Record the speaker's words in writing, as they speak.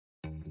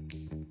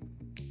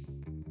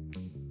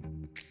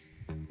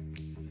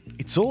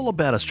It's all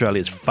about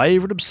Australia's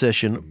favourite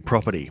obsession,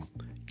 property.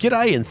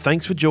 G'day and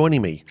thanks for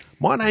joining me.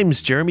 My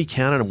name's Jeremy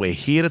Cannon and we're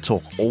here to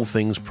talk all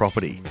things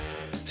property.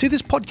 See,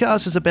 this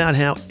podcast is about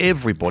how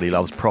everybody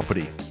loves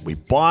property. We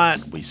buy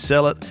it, we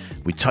sell it,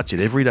 we touch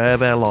it every day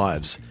of our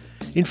lives.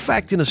 In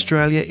fact, in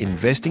Australia,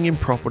 investing in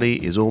property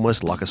is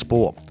almost like a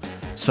sport.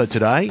 So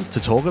today, to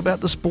talk about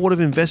the sport of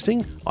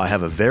investing, I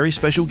have a very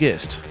special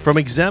guest. From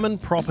Examine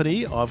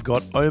Property, I've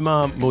got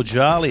Omar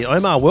Moujali.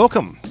 Omar,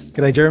 welcome.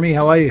 G'day, Jeremy.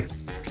 How are you?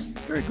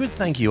 Very good,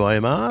 thank you,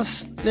 Omar.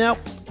 Now,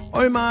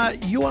 Omar,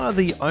 you are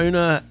the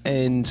owner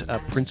and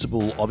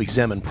principal of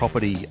Examine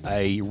Property,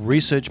 a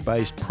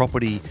research-based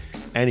property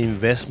and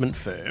investment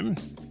firm.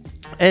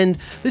 And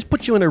this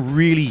puts you in a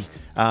really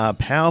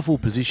powerful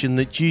position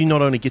that you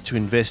not only get to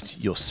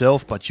invest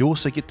yourself, but you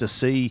also get to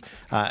see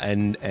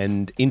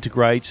and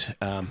integrate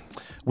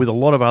with a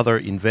lot of other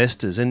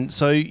investors. And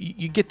so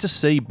you get to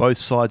see both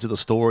sides of the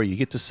story. You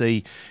get to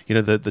see,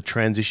 the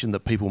transition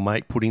that people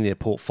make putting their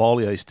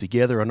portfolios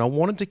together. And I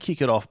wanted to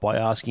kick it off by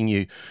asking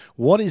you,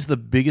 what is the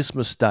biggest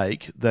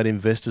mistake that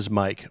investors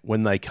make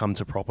when they come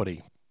to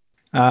property?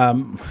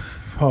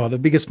 The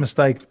biggest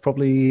mistake is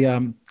probably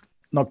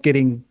not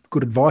getting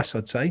good advice,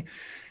 I'd say.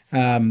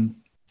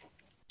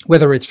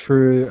 Whether it's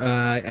through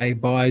a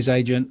buyer's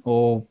agent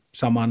or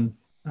someone,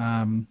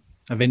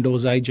 a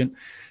vendor's agent,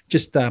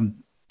 just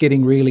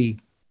getting really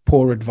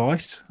poor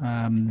advice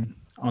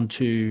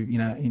onto,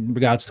 in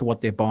regards to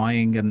what they're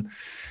buying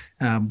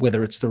and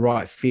whether it's the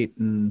right fit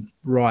and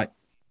right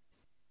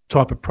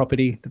type of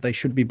property that they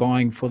should be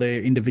buying for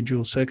their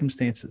individual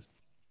circumstances.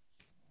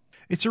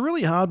 It's a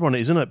really hard one,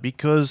 isn't it?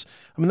 Because,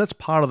 that's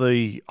part of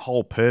the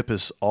whole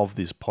purpose of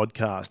this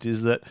podcast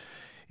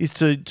is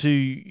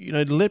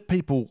to let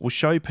people or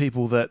show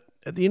people that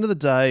at the end of the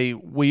day,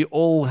 we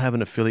all have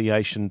an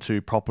affiliation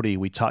to property.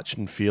 We touch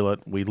and feel it.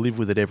 We live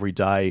with it every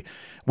day.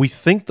 We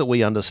think that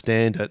we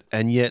understand it,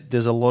 and yet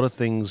there's a lot of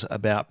things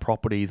about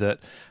property that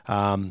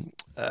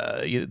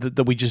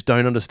that we just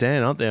don't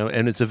understand, aren't there?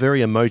 And it's a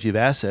very emotive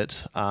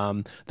asset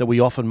that we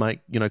often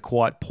make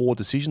quite poor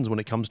decisions when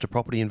it comes to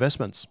property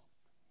investments.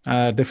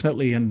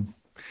 Definitely, and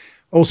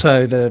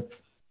also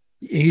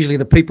usually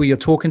the people you're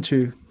talking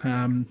to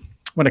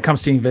when it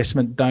comes to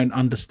investment don't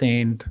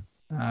understand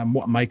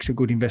what makes a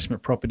good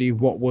investment property,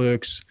 what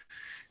works,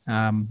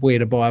 where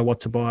to buy, what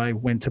to buy,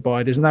 when to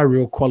buy. There's no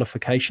real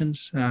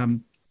qualifications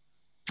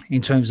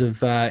in terms of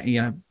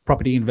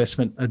property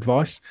investment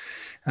advice,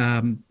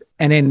 and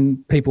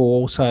then people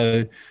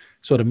also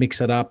sort of mix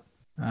it up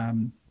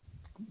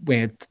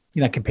where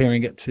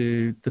comparing it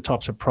to the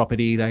types of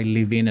property they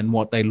live in and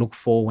what they look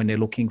for when they're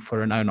looking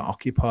for an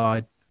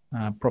owner-occupied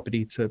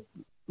property. It's a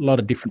lot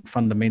of different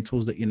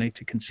fundamentals that you need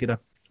to consider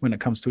when it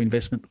comes to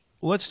investment.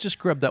 Well, let's just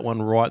grab that one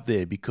right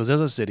there because,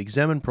 as I said,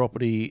 Examine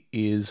Property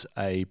is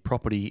a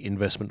property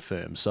investment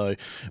firm. So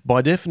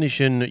by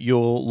definition,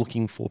 you're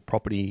looking for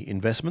property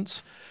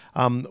investments.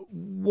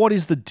 What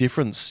is the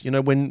difference?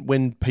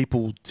 When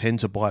people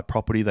tend to buy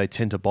property, they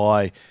tend to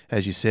buy,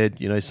 as you said,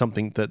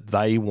 something that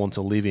they want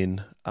to live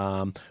in.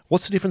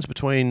 What's the difference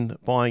between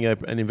buying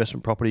an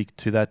investment property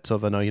to that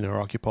of an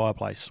owner-occupier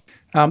place?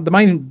 The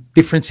main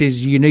difference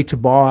is you need to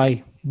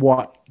buy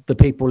what the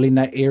people in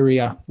that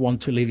area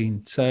want to live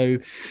in. So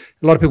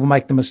a lot of people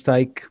make the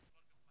mistake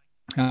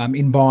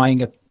in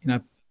buying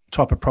a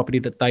type of property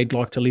that they'd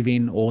like to live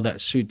in or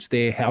that suits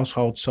their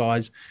household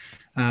size.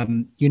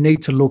 You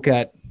need to look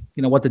at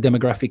what the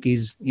demographic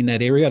is in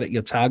that area that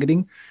you're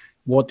targeting.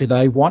 What do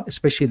they want,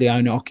 especially the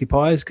owner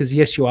occupiers? Because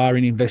yes, you are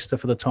an investor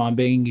for the time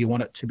being. You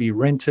want it to be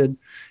rented.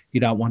 You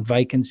don't want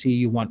vacancy.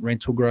 You want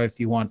rental growth.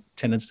 You want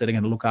tenants that are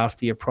going to look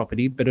after your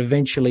property. But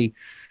eventually,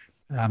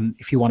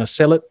 if you want to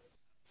sell it,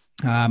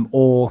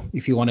 or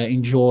if you want to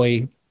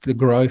enjoy the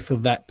growth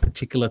of that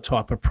particular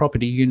type of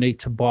property, you need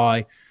to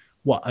buy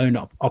what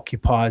owner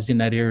occupiers in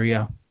that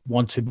area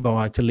want to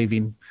buy to live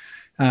in.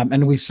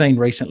 And we've seen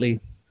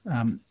recently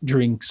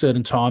during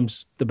certain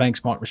times, the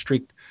banks might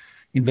restrict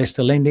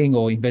investor lending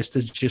or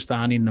investors just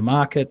aren't in the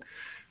market.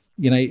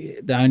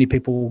 The only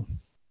people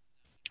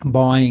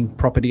buying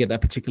property at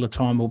that particular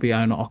time will be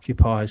owner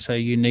occupiers. So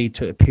you need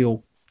to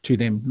appeal to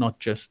them, not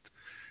just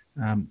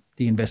the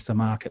investor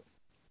market.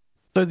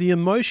 So the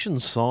emotion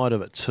side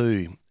of it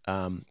too,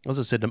 as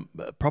I said,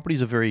 property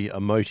is a very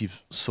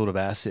emotive sort of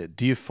asset.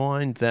 Do you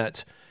find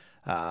that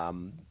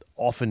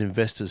often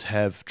investors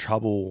have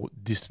trouble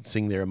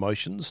distancing their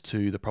emotions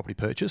to the property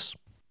purchase?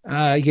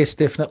 Yes,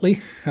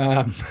 definitely.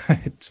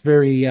 It's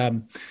very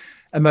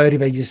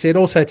emotive, as you said.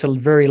 Also, it's a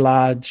very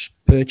large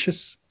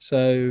purchase.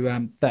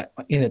 So that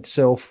in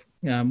itself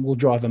will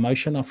drive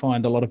emotion. I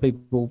find a lot of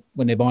people,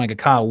 when they're buying a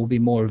car, will be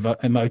more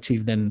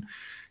emotive than,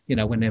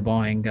 when they're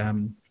buying,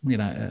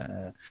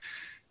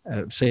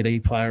 a CD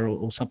player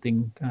or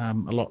something a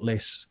lot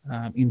less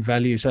in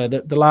value. So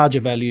the larger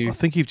value... I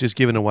think you've just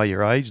given away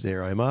your age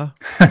there, Omar.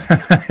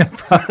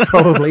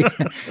 Probably.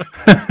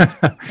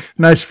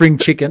 No spring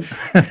chicken.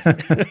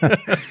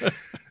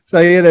 So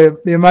yeah,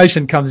 the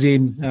emotion comes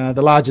in.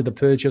 The larger the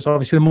purchase,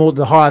 obviously,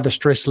 the higher the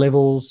stress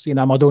levels.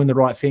 Am I doing the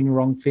right thing,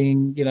 wrong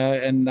thing?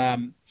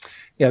 And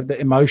the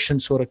emotion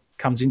sort of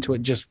comes into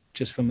it just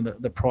from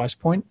the price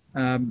point.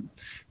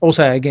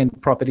 Also, again,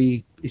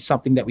 property is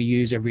something that we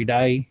use every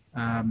day.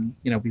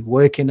 We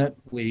work in it,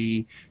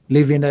 we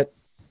live in it,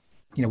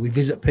 we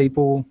visit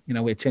people,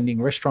 we're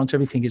attending restaurants.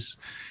 Everything is,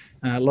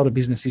 a lot of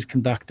business is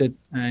conducted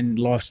and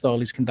lifestyle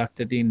is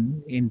conducted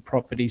in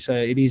property. So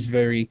it is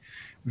very,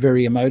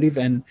 very emotive.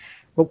 And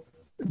well,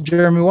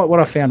 Jeremy, what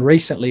I found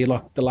recently,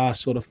 like the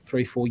last sort of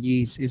 3-4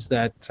 years, is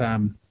that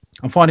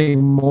I'm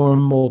finding more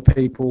and more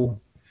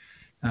people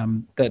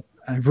that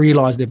have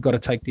realised they've got to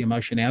take the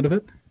emotion out of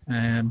it.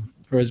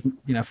 Whereas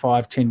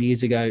 5-10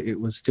 years ago, it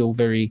was still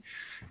very,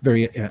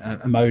 very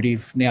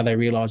emotive. Now they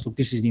realise, look,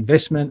 this is an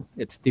investment.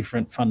 It's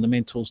different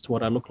fundamentals to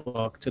what I look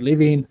like to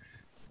live in.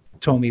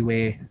 Tell me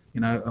where,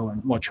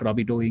 and what should I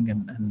be doing,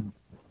 and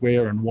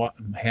where and what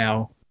and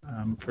how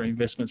for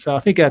investment. So I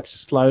think that's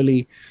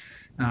slowly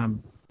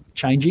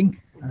changing.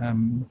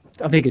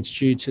 I think it's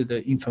due to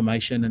the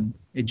information and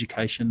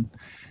education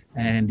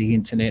and the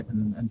internet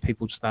and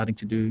people starting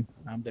to do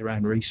their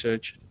own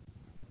research.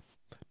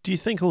 Do you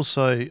think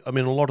also, a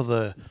lot of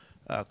the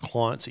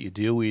clients that you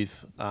deal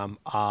with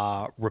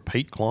are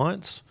repeat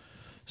clients?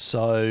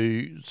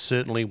 So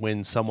certainly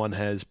when someone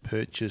has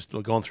purchased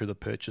or gone through the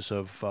purchase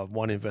of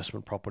one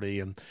investment property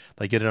and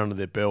they get it under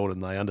their belt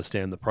and they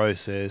understand the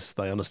process,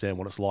 they understand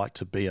what it's like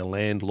to be a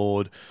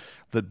landlord,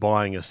 that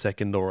buying a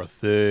second or a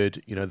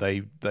third,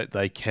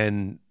 they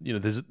can,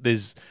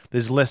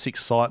 there's less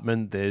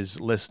excitement, there's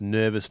less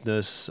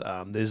nervousness,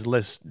 there's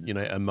less,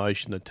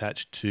 emotion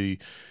attached to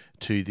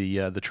the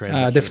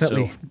transaction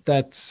definitely itself.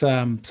 That's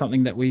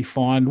something that we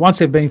find once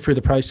they've been through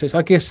the process.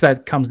 I guess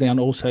that comes down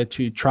also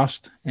to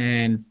trust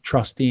in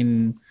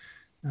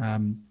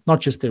not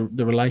just the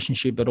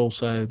relationship, but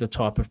also the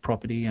type of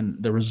property and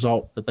the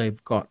result that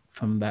they've got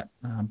from that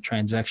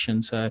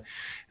transaction. So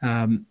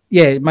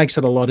it makes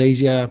it a lot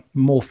easier,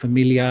 more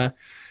familiar.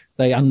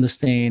 They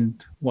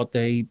understand what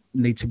they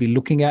need to be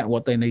looking at,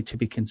 what they need to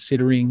be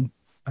considering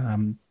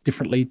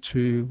differently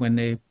to when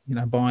they're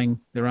buying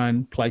their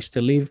own place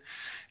to live.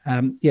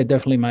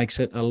 Definitely makes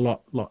it a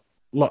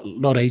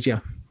lot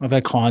easier. I've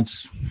had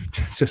clients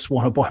just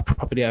want to buy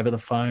property over the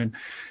phone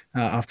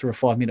after a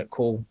 5-minute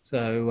call.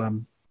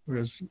 So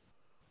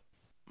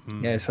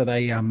so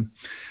they,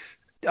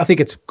 I think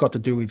it's got to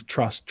do with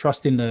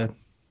trust in the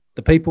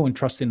people and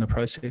trust in the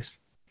process.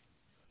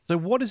 So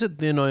what is it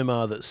then,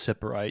 Omar, that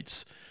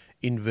separates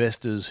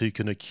investors who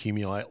can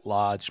accumulate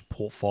large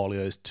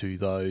portfolios to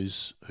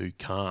those who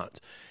can't?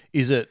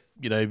 Is it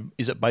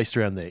based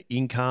around their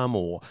income,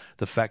 or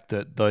the fact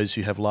that those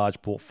who have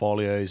large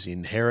portfolios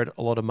inherit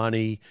a lot of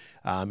money?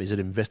 Is it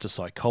investor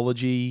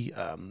psychology?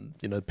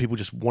 People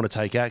just want to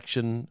take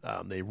action.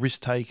 They're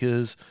risk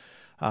takers.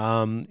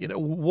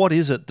 What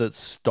is it that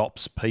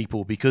stops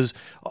people? Because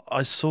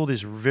I saw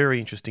this very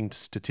interesting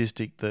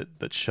statistic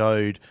that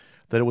showed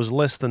that it was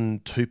less than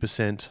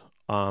 2%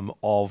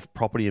 of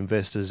property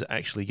investors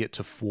actually get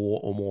to 4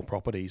 or more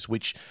properties,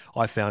 which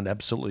I found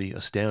absolutely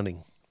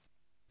astounding.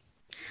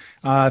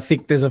 I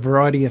think there's a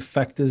variety of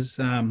factors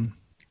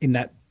in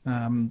that,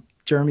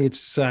 Jeremy.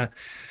 It's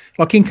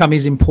like income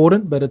is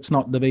important, but it's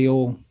not the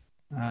be-all,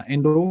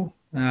 end-all.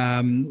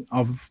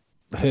 I've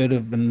heard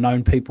of and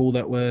known people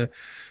that were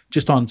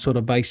just on sort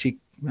of basic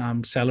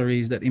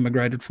salaries that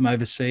immigrated from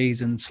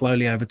overseas and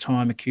slowly over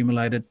time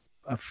accumulated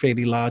a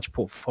fairly large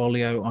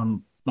portfolio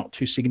on not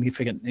too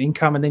significant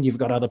income. And then you've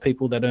got other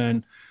people that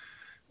earn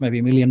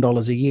maybe $1 million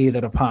a year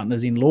that are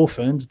partners in law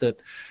firms that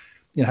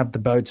have the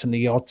boats and the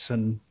yachts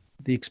and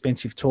the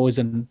expensive toys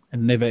and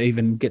never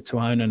even get to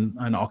own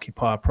and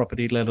occupy a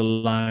property, let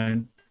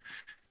alone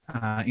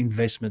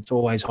investments,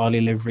 always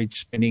highly leveraged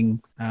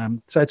spending.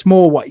 So it's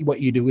more what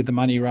you do with the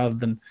money rather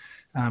than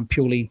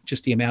purely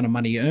just the amount of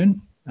money you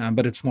earn.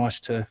 But it's nice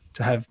to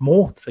have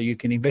more so you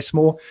can invest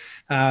more.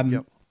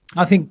 Yep.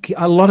 I think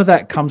a lot of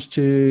that comes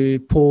to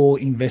poor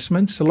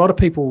investments. A lot of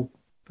people,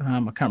 I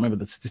can't remember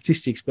the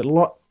statistics, but a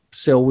lot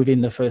sell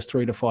within the first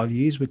 3 to 5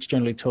 years, which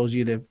generally tells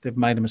you they've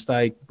made a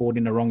mistake, bought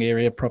in the wrong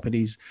area,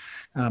 properties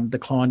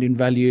declined in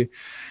value.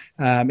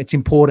 It's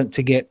important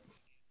to get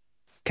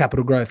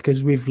capital growth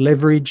because with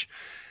leverage,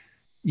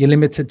 you're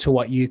limited to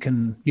what you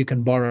can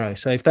borrow.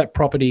 So if that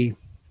property,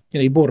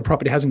 you bought a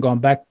property, hasn't gone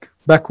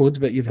backwards,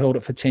 but you've held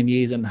it for 10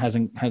 years and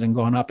hasn't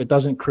gone up, it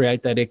doesn't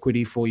create that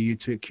equity for you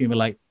to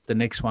accumulate the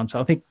next one. So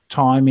I think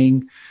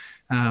timing,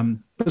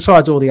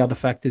 besides all the other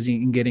factors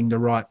in getting the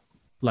right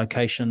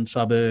location,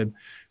 suburb,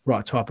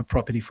 right type of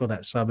property for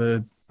that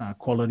suburb,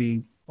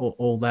 quality,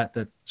 all that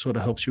sort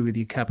of helps you with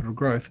your capital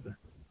growth.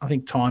 I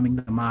think timing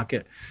the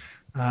market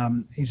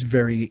is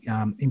very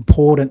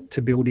important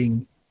to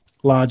building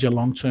larger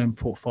long-term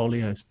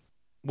portfolios.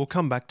 We'll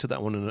come back to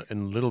that one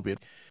in a little bit.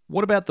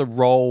 What about the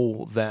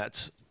role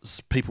that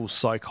people's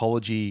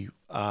psychology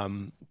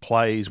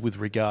plays with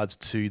regards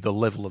to the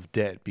level of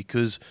debt?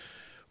 Because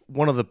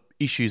one of the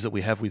issues that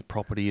we have with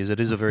property is it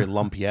is a very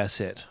lumpy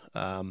asset.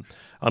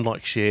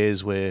 Unlike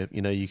shares where,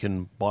 you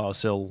can buy or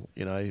sell,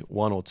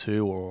 1 or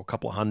 2 or a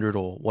couple of hundred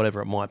or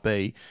whatever it might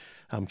be.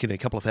 a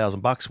couple of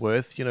 $1,000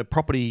 worth.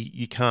 Property,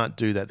 you can't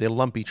do that. They're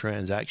lumpy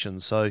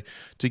transactions. So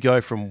to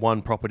go from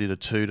one property to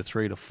two to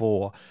three to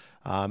four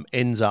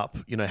ends up,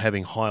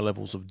 having high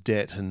levels of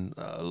debt, and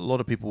a lot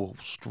of people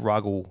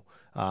struggle.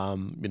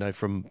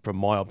 From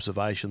my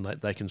observation,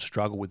 that they can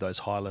struggle with those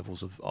high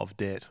levels of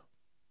debt.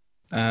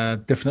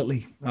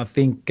 Definitely, I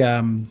think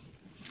from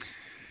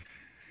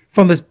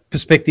the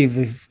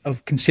perspective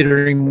of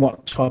considering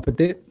what type of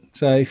debt.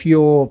 So if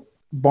you're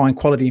buying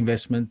quality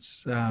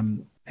investments,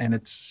 and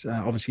it's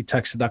obviously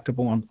tax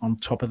deductible on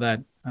top of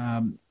that,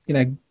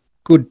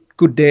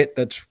 good debt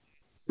that's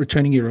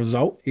returning your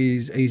result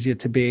is easier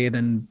to bear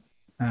than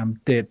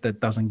debt that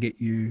doesn't get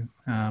you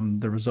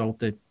the result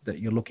that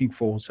you're looking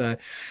for. So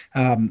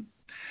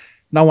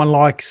no one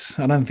likes,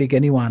 I don't think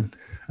anyone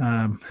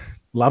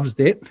loves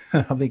debt.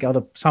 I think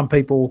some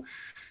people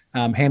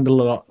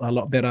handle a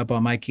lot better by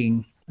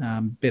making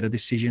better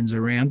decisions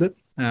around it.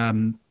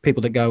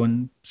 People that go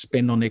and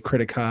spend on their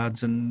credit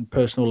cards and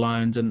personal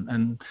loans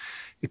and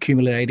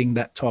accumulating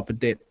that type of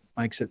debt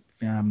makes it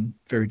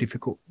very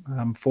difficult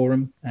for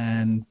them.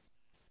 And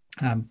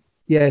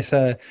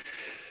so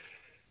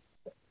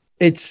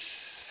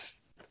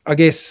I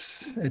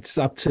guess it's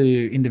up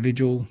to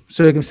individual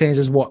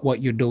circumstances.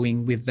 What you're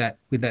doing with that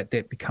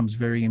debt becomes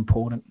very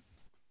important.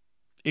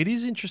 It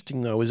is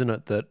interesting though, isn't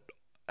it, that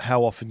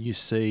how often you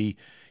see,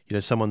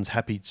 someone's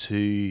happy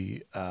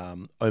to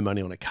owe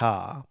money on a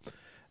car,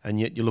 and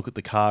yet you look at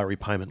the car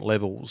repayment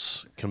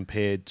levels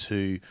compared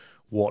to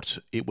what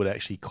it would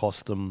actually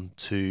cost them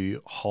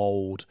to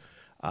hold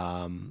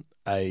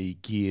a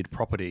geared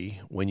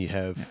property when you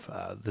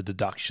have the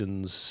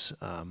deductions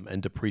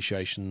and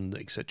depreciation,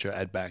 etc.,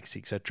 add backs,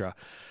 etc.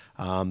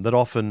 That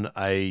often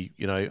a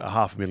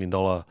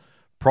 $500,000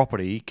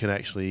 property can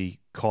actually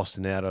cost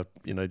an out of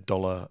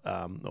dollar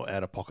or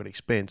out of pocket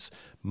expense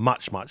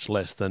much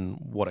less than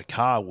what a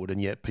car would,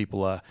 and yet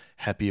people are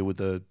happier with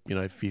the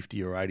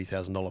 $50,000 or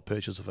 $80,000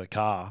 purchase of a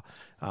car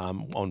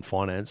on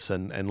finance,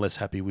 and less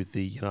happy with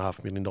the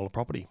 $500,000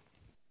 property.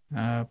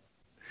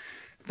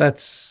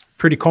 That's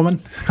pretty common.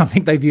 I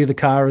think they view the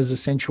car as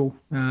essential.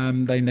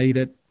 They need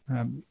it.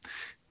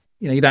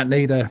 You don't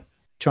need a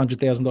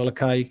 $200,000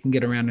 car. You can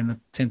get around in a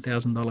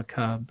 $10,000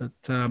 car. But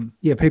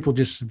people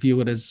just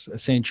view it as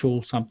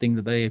essential, something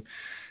that they,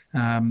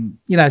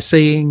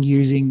 seeing,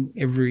 using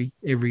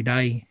every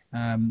day.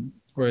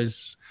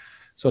 Whereas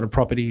sort of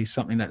property is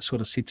something that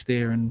sort of sits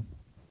there, and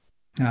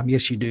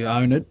yes, you do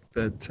own it,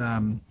 but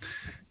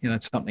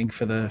it's something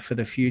for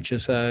the future.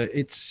 So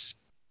it's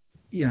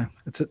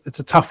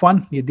a tough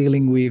one. You're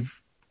dealing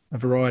with a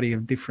variety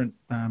of different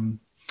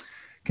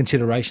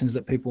considerations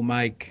that people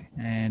make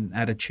and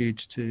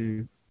attitudes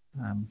to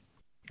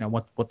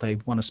what they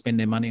want to spend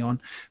their money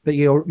on. But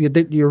you're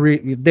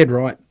dead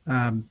right.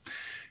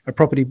 A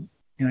property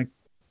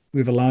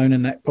with a loan,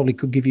 and that probably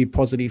could give you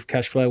positive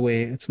cash flow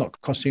where it's not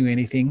costing you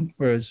anything.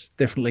 Whereas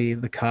definitely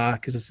the car,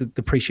 because it's a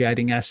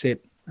depreciating asset,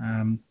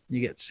 you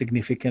get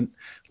significant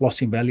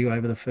loss in value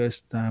over the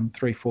first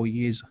 3-4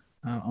 years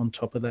on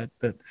top of that.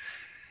 But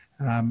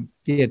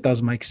it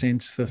does make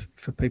sense for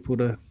people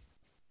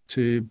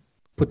to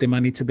put their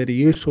money to better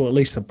use, or at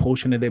least a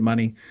portion of their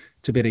money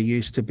to better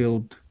use to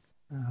build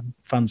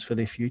funds for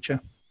their future.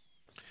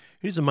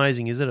 It is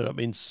amazing, isn't it? I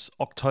mean, it's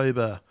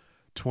October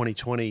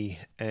 2020,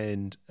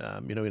 and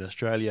in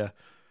Australia,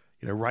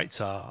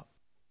 rates are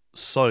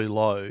so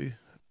low,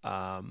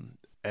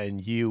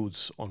 and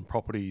yields on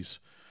properties,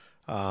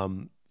 are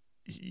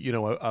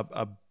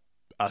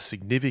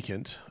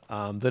significant,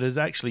 that it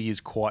actually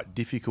is quite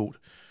difficult,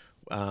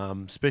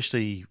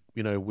 especially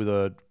with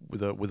a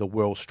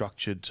well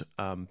structured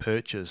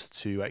purchase,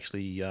 to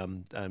actually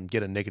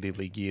get a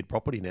negatively geared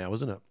property now,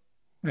 isn't it?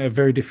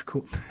 Very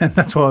difficult, and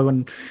that's why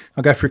when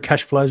I go through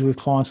cash flows with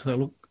clients, I say,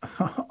 look,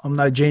 I'm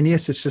no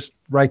genius. It's just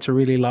rates are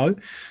really low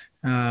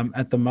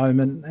at the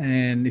moment,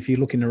 and if you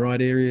look in the right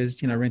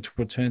areas, rental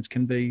returns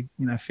can be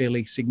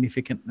fairly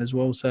significant as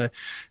well. So,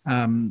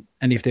 and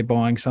if they're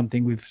buying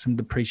something with some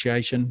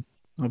depreciation,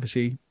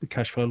 obviously the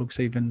cash flow looks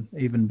even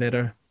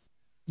better.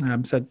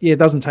 It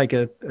doesn't take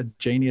a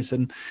genius,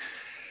 and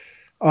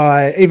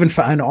even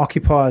for owner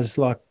occupiers,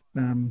 like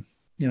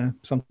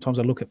sometimes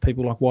I look at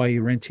people like, why are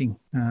you renting?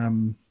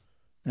 And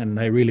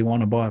they really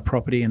want to buy a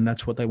property, and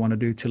that's what they want to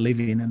do to live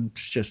in. And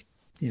it's just,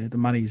 the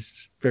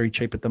money's very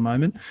cheap at the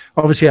moment.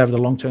 Obviously, over the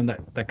long term,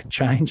 that could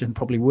change and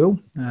probably will.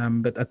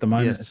 But at the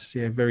moment, yes,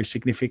 it's very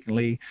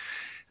significantly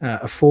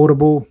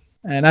affordable.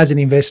 And as an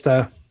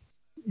investor,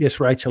 yes,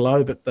 rates are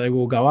low, but they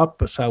will go up.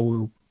 But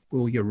so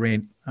will your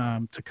rent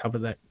to cover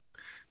that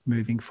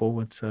moving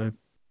forward. So,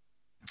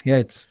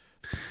 it's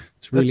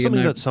really that's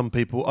something that some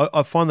people,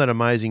 I find that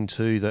amazing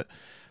too, that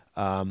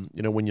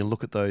when you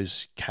look at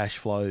those cash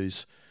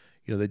flows,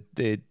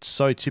 they're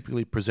so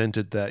typically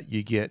presented that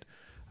you get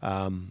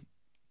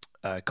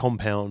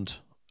compound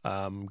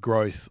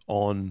growth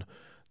on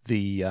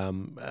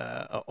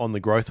the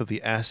growth of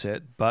the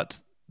asset, but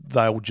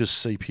they'll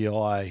just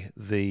CPI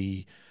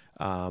the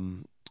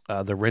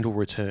the rental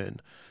return,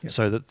 Yep.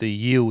 so that the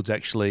yields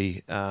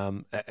actually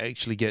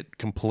get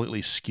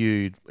completely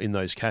skewed in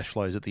those cash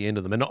flows at the end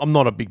of them. And I'm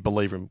not a big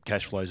believer in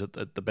cash flows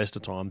at the best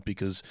of times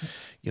because,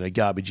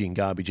 garbage in,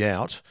 garbage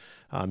out.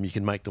 You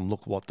can make them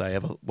look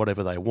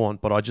whatever they want,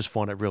 but I just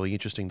find it really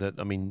interesting that,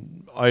 I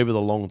mean, over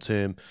the long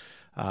term,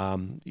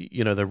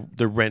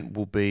 the rent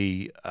will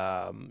be,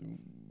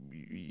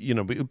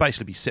 it'll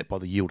basically be set by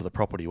the yield of the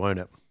property, won't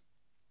it?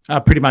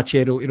 Pretty much,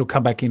 yeah. It'll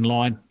come back in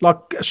line.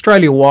 Like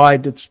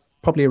Australia-wide, it's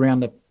probably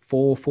around the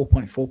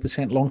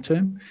 4.4% long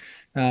term.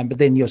 But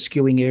then you're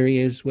skewing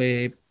areas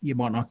where you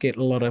might not get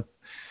a lot of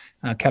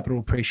capital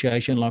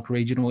appreciation, like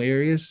regional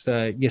areas.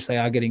 Yes, they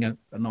are getting a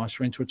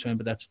nice rental return,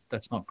 but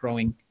that's not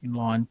growing in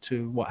line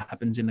to what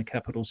happens in the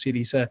capital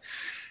city. So,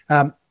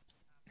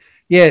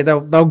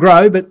 they'll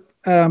grow, but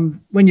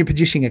when you're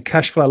producing a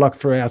cash flow like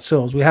for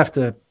ourselves, we have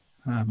to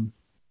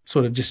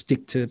sort of just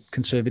stick to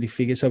conservative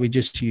figures. So we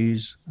just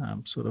use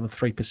sort of a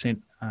 3%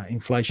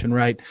 inflation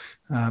rate.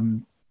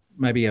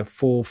 Maybe a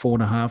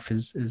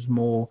 4.5 is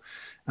more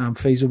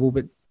feasible,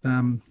 but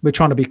we're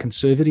trying to be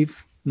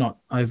conservative, not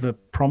over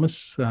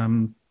promise.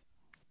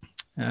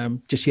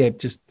 Just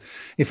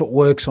if it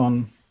works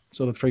on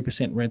sort of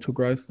 3% rental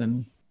growth,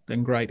 then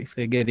great. If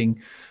they're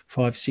getting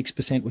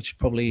 5-6%, which is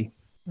probably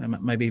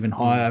maybe even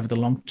higher over the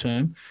long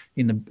term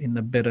in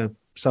the better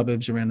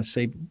suburbs around the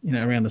sea,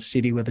 around the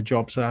city where the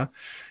jobs are,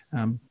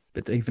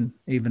 but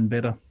even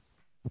better.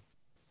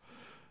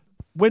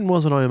 When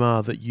was it,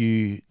 Omar, that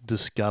you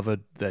discovered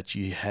that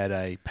you had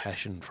a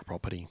passion for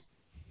property?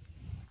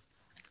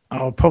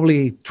 Oh,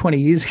 probably 20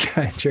 years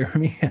ago,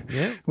 Jeremy.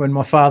 Yeah. When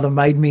my father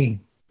made me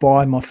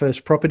buy my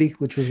first property,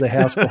 which was the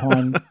house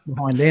behind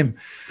them.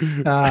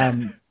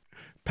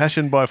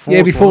 Passion by force.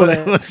 Yeah, before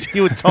that,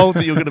 you were told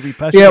that you were going to be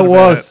passionate. Yeah, it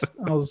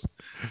about was.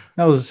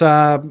 That was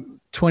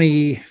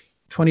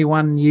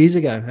 21 years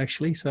ago,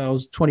 actually. So I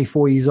was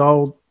 24 years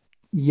old,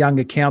 young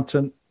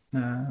accountant.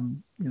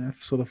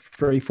 Sort of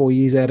 3-4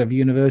 years out of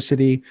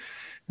university,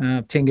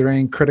 10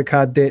 grand credit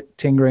card debt,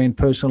 10 grand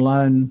personal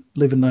loan,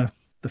 living the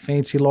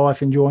fancy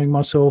life, enjoying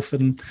myself.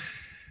 And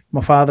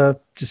my father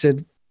just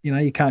said,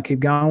 you can't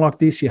keep going like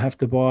this. You have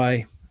to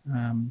buy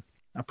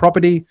a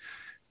property.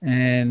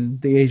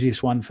 And the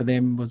easiest one for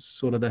them was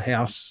sort of the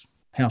house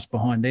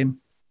behind them.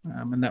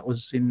 And that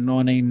was in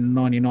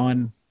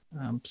 1999,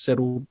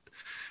 settled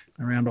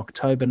around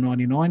October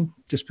 99,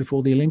 just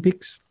before the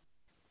Olympics.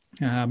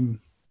 And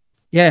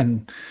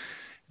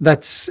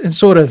that's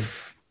sort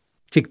of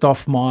ticked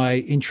off my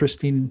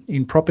interest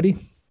in property.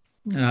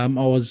 I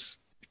was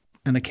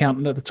an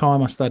accountant at the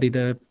time. I studied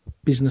a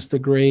business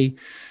degree,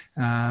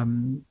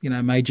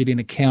 majored in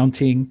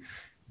accounting,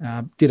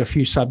 did a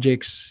few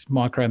subjects,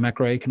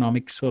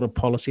 macroeconomics, sort of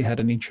policy, had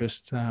an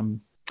interest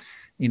in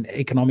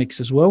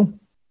economics as well.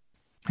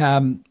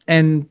 I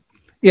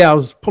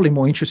was probably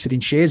more interested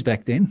in shares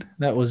back then.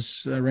 That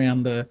was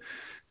around the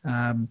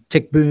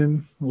tech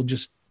boom, or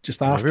just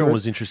after. Everyone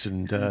was interested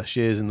in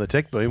shares in the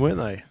tech boom, weren't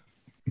they?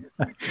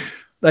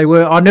 They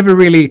were. I never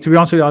really, to be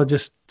honest with you,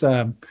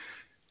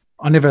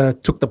 I never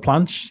took the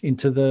plunge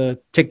into the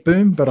tech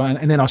boom,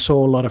 and then I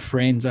saw a lot of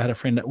friends. I had a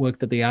friend that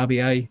worked at the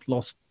RBA,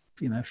 lost,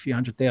 a few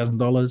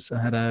 $100,000.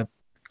 I had a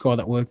guy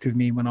that worked with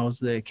me when I was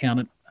the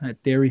accountant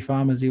at Dairy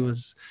Farmers. He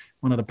was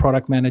one of the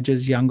product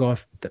managers, young guy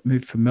that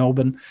moved from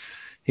Melbourne.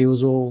 He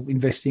was all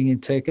investing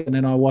in tech. And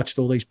then I watched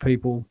all these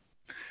people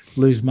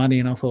lose money,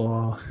 and I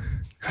thought,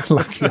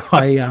 lucky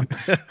my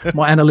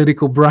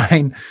analytical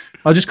brain.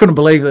 I just couldn't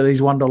believe that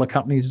these $1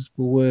 companies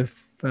were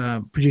worth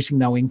producing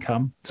no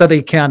income. So the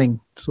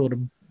accounting sort of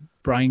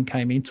brain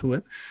came into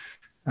it.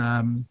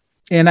 And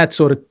that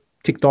sort of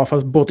ticked off. I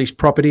bought this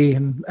property.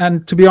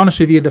 And to be honest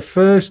with you,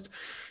 because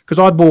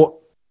I bought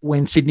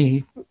when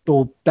Sydney,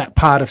 or that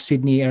part of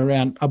Sydney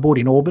around, I bought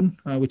in Auburn,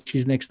 which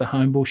is next to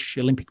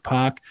Homebush Olympic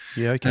Park.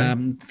 Yeah, okay. A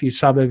few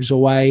suburbs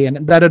away.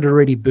 And that had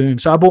already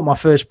boomed. So I bought my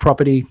first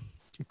property.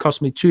 It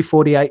cost me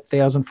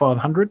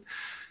 $248,500,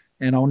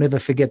 and I'll never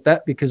forget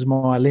that because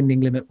my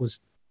lending limit was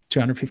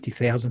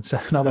 $250,000, so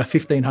another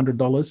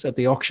 $1,500 at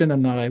the auction,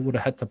 and I would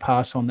have had to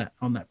pass on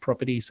that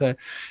property. So,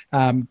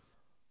 and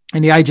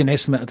the agent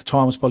estimate at the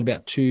time was probably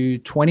about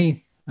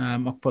 $220,000.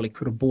 I probably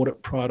could have bought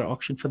it prior to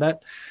auction for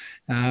that.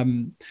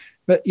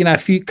 But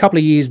couple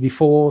of years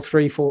before,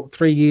 3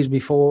 years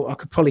before, I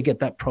could probably get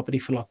that property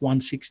for like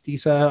 $160,000.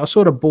 So I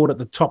sort of bought at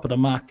the top of the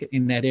market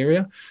in that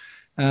area.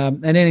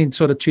 And then in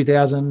sort of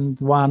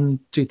 2001,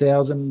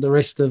 2000, the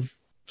rest of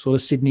sort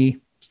of Sydney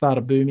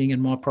started booming,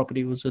 and my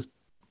property was just,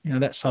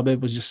 that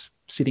suburb was just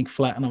sitting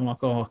flat. And I'm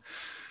like, oh,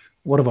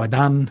 what have I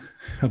done?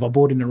 Have I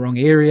bought in the wrong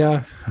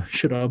area?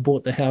 Should I have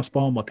bought the house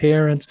behind my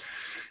parents?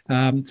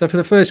 So for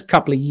the first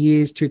couple of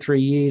years, 2-3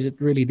 years,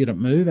 it really didn't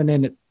move. And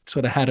then it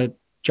sort of had a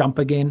jump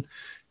again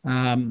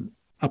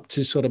up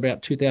to sort of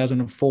about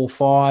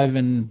 2004-05,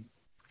 and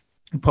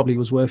it probably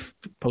was worth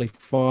probably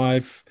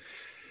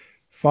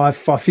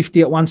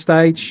 $550 at one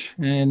stage,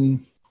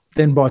 and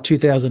then by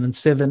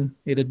 2007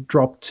 it had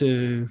dropped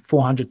to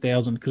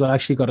 $400,000 because I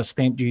actually got a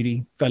stamp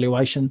duty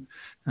valuation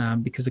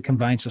because the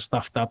conveyancer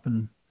stuffed up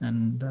and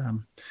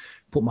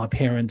put my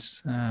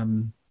parents,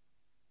 instead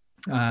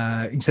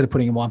of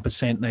putting in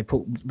 1%, they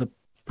put the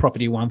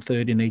property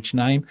 1/3 in each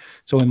name.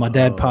 So when my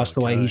dad passed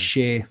away, his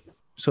share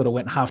sort of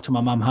went half to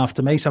my mum, half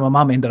to me. So my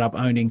mum ended up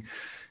owning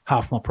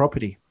half my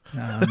property.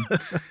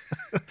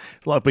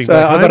 Like being so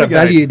back I home got it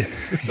again. valued.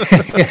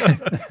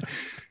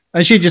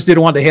 And she just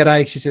didn't want the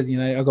headache. She said,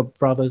 I got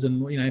brothers,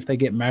 and, if they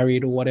get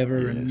married or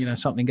whatever, and,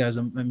 something goes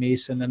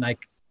amiss, and then they,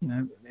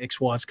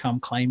 ex-wives come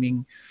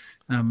claiming,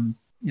 they're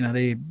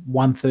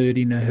 1/3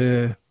 in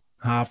her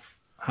half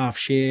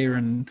share.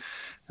 And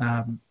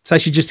so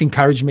she just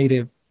encouraged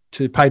me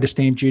to pay the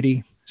stamp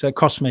duty. So it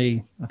cost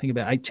me, I think,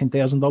 about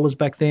 $10,000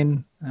 back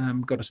then.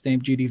 Got a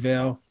stamp duty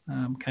vow,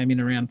 came in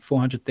around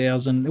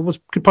 $400,000. It was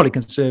probably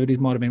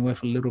conservative, might have been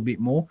worth a little bit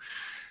more.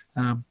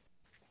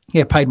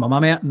 Paid my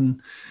mum out,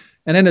 and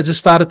then it just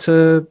started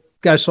to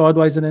go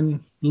sideways, and then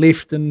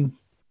lift, and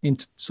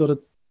into sort of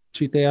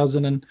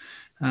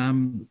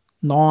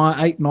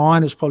 2008,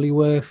 9, it was probably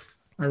worth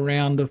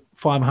around the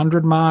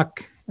 500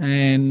 mark.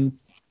 And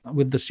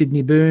with the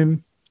Sydney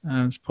boom,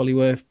 it's probably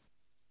worth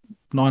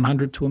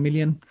 900 to $1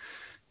 million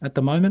at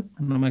the moment.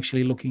 And I'm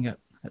actually looking at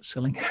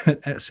selling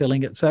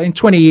it. So in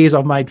 20 years,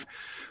 I've made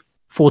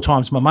 4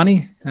 times my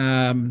money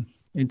in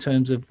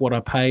terms of what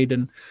I paid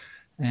and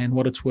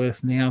what it's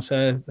worth now.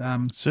 So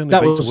certainly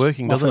that beats was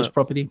working, my doesn't first it?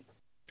 property.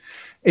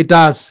 It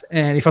does.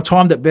 And if I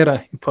timed it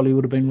better, it probably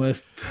would have been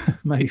worth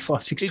maybe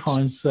 5-6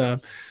 times.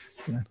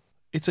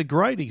 It's a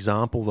great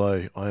example,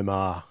 though,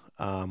 Omar,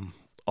 of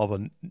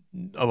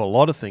a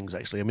lot of things,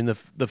 actually. I mean,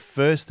 the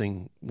first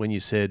thing when you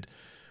said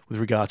with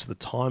regard to the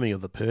timing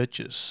of the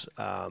purchase,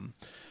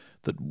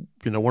 that,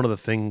 one of the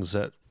things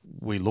that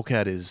we look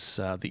at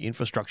is the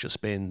infrastructure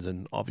spends,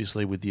 and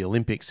obviously with the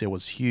Olympics, there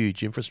was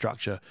huge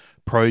infrastructure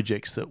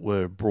projects that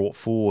were brought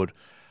forward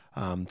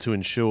to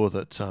ensure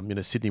that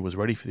Sydney was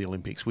ready for the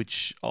Olympics,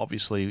 which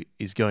obviously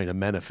is going to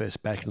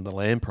manifest back into the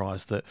land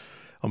price. That,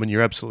 I mean,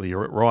 you're absolutely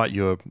right.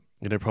 You're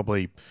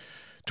probably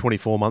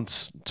 24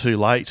 months too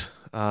late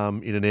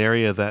in an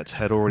area that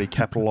had already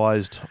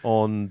capitalised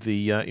on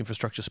the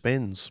infrastructure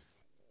spends.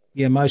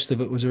 Yeah, most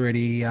of it was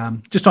already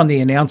just on the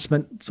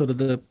announcement,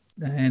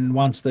 and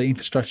once the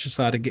infrastructure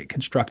started to get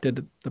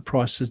constructed, the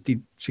prices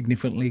did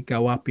significantly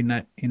go up in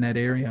that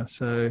area.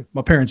 So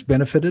my parents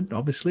benefited,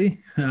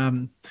 obviously,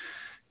 and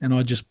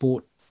I just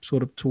bought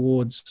sort of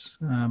towards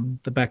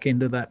the back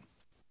end of that.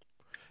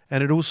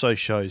 And it also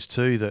shows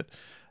too that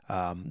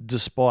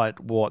despite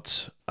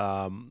what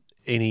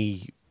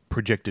any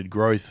projected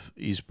growth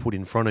is put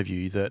in front of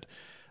you, that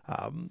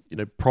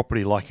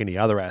property, like any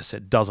other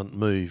asset, doesn't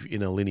move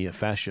in a linear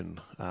fashion.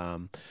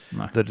 No.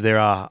 That there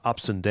are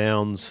ups and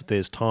downs.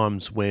 There's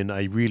times when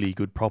a really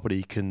good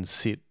property can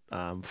sit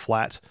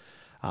flat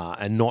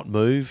and not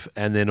move,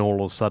 and then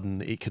all of a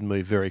sudden it can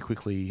move very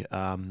quickly,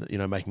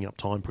 making up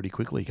time pretty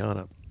quickly, can't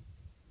it?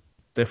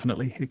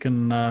 Definitely. It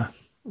can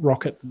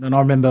rocket. And I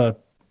remember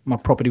my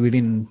property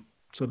within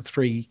sort of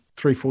 3-4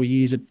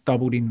 years, it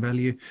doubled in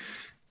value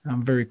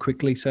very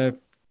quickly. So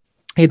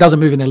it doesn't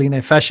move in a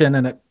linear fashion,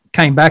 and it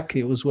came back.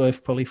 It was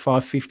worth probably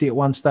 550 at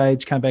one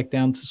stage, came back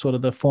down to sort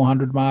of the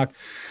 400 mark.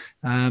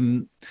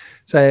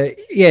 So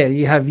yeah,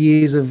 you have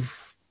years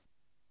of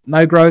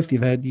no growth. You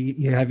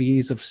have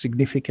years of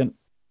significant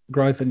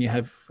growth, and you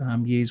have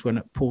years when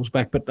it pulls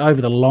back. But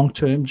over the long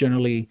term,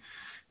 generally,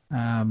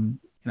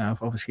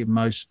 obviously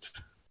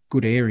most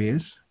good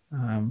areas,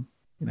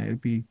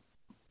 it'd be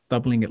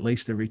doubling at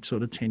least every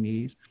sort of 10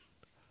 years.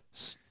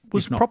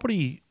 Was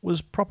property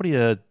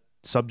a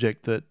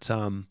subject that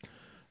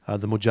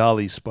the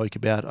Mujalis spoke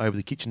about over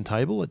the kitchen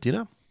table at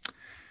dinner?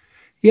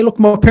 Yeah, look,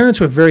 my parents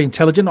were very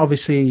intelligent.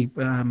 Obviously,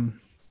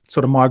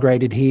 sort of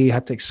migrated here,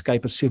 had to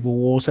escape a civil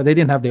war, so they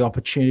didn't have the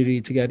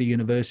opportunity to go to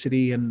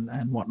university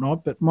and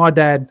whatnot. But my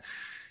dad,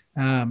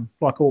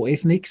 like all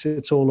ethnics,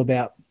 it's all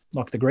about,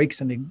 like the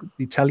Greeks and the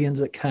Italians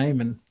that came,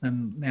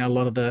 and now a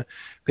lot of the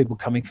people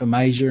coming from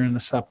Asia and the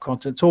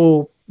subcontinent.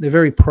 They're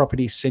very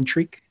property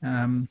centric.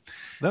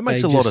 That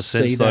makes a lot of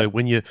sense, though,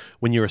 when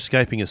you're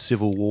escaping a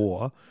civil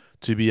war,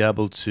 to be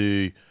able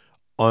to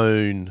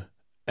own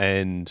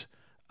and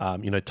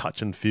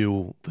touch and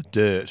feel the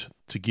dirt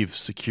to give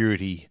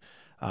security.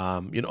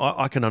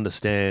 I can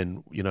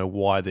understand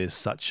why there's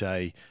such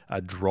a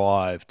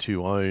drive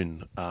to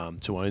own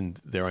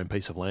their own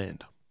piece of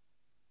land.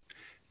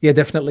 Yeah,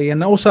 definitely.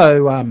 And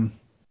also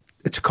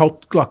it's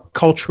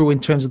cultural in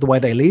terms of the way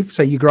they live.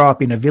 So you grow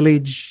up in a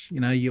village,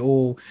 you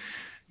all,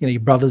 your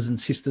brothers and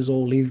sisters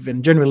all live,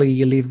 and generally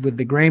you live with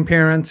the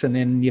grandparents, and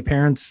then your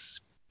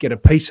parents get a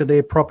piece of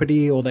their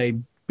property, or they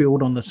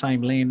build on the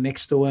same land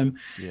next to them.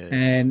 Yes.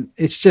 And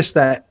it's just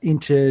that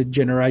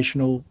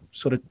intergenerational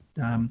sort of,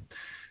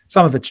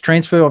 some of it's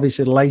transfer.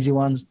 Obviously the lazy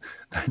ones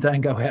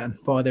don't go out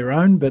and buy their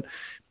own, but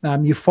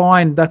you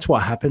find that's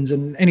what happens.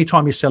 And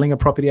anytime you're selling a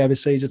property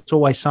overseas, it's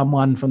always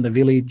someone from the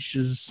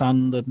village's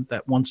son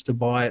that wants to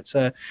buy it.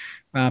 So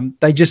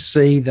they just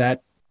see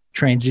that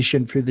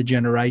transition through the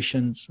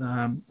generations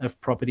of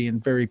property,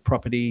 and very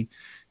property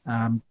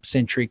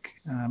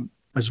centric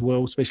as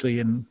well, especially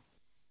in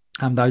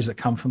those that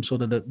come from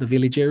sort of the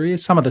village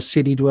areas. Some of the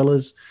city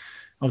dwellers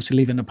obviously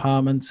live in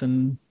apartments,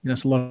 and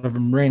it's a lot of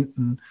them rent,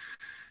 and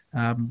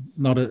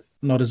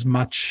not as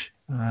much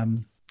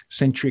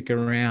centric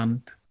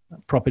around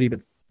property,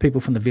 but people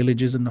from the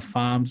villages and the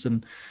farms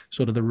and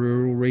sort of the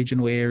rural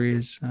regional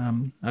areas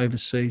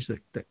overseas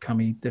that come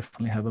in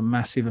definitely have a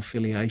massive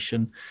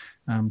affiliation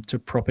to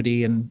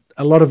property. And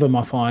a lot of them,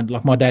 I find,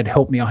 like my dad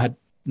helped me. I had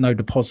no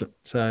deposit,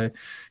 so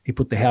he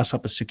put the house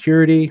up as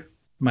security,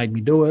 made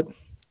me do it,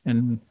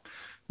 and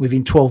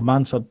within 12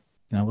 months I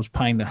was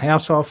paying the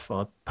house off.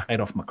 I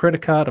paid off my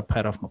credit card, I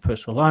paid off my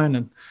personal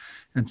loan,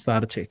 and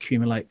started to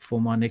accumulate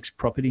for my next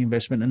property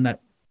investment. And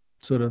that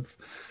sort of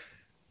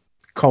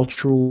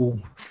cultural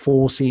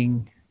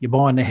forcing, you're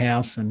buying the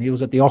house, and he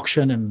was at the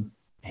auction and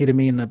hit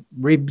me in the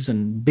ribs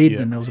and bid,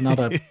 and there was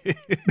another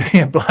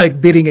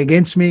bloke bidding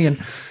against me, and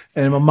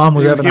my mum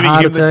was having a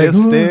heart attack.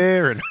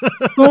 Stare and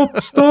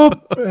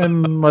stop.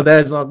 And my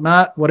dad's like,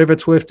 nah, whatever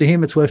it's worth to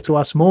him, it's worth to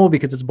us more,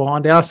 because it's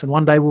behind us, and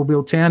one day we'll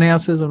build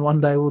townhouses, and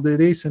one day we'll do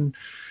this. And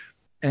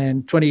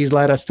 20 years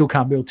later, I still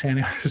can't build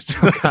townhouses,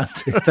 still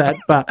can't do that.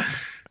 But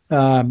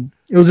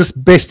it was just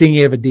the best thing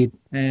he ever did.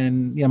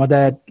 And, my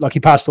dad, like,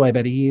 he passed away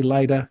about a year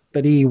later,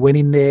 but he went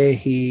in there,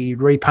 he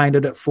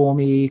repainted it for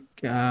me,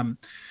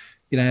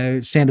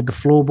 sanded the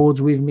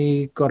floorboards with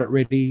me, got it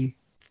ready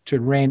to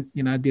rent,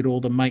 did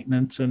all the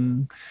maintenance,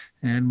 and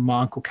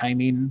my uncle came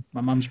in,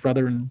 my mum's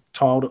brother, and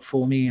tiled it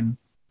for me. And,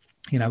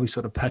 we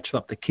sort of patched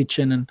up the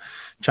kitchen and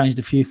changed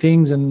a few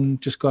things and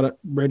just got it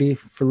ready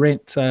for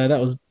rent. So that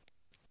was,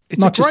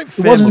 it's a great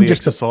family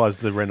exercise,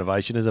 the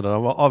renovation, isn't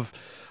it?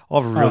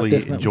 I've really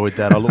enjoyed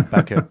that. I look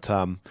back at,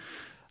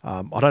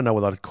 I don't know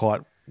whether I'd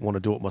quite want to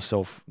do it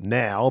myself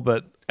now,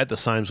 but at the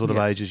same sort of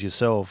age as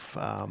yourself,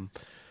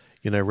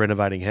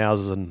 renovating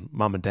houses, and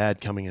mum and dad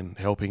coming and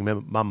helping,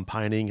 mum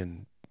painting,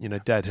 and,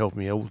 dad helping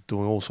me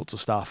doing all sorts of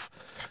stuff.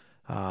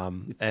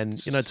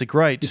 It's a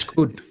great, it's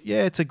good.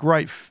 Yeah, it's a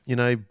great,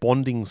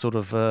 bonding sort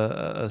of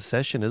a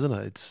session, isn't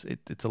it?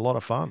 It's a lot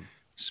of fun.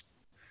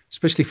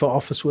 Especially for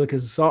office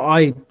workers.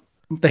 So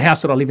the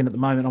house that I live in at the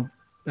moment,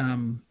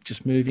 I'm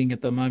just moving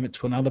at the moment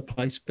to another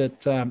place,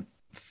 but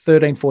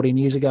 13, 14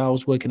 years ago, I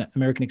was working at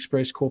American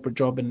Express corporate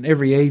job, and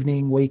every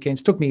evening,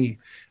 weekends, took me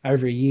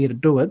over a year to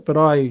do it, but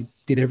I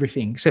did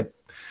everything except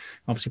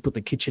obviously put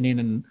the kitchen in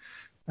and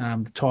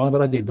the tiling,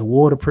 but I did the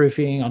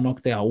waterproofing, I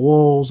knocked out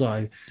walls,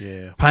 I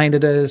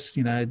painted us,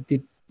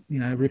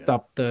 ripped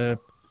up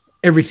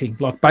everything,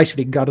 like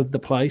basically gutted the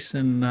place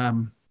and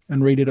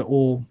redid it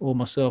all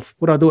myself.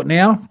 Would I do it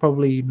now?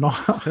 Probably not,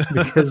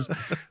 because,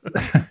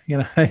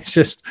 it's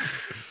just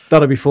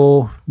done it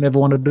before, never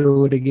want to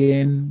do it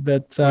again.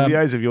 But the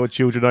age of your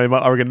children, I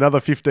reckon another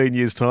 15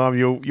 years' time,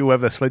 you'll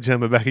have a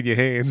sledgehammer back in your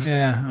hands.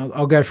 Yeah,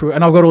 I'll go through it.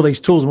 And I've got all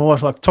these tools. My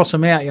wife's like, toss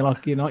them out. You're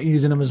like, you're not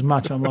using them as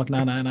much. I'm like,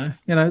 no.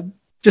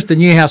 Just the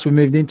new house we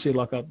moved into,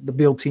 like the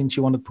built-in,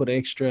 she wanted to put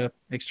extra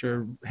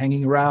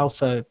hanging rail.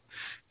 So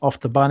off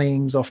to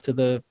Bunnings, off to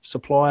the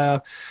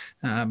supplier,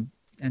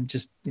 and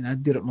just,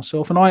 did it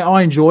myself. And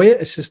I enjoy it.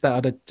 It's just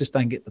that I just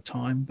don't get the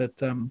time.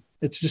 But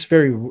it's just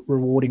very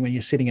rewarding when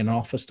you're sitting in an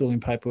office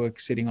doing paperwork,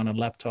 sitting on a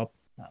laptop,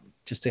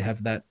 just to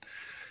have that,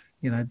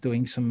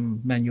 doing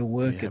some manual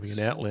work. Yeah, having an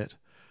outlet.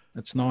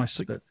 It's nice.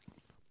 So, but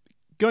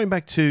going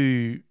back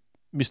to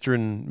Mr.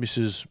 and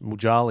Mrs.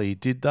 Muljali,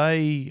 did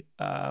they,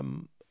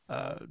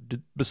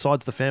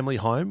 besides the family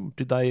home,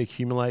 did they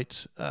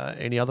accumulate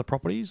any other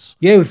properties?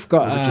 Yeah, we've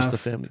got... Or was it just the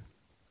family?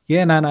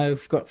 Yeah, no,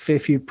 I've got a fair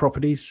few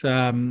properties.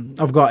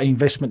 I've got an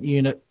investment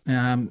unit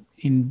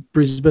in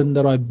Brisbane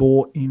that I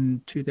bought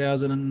in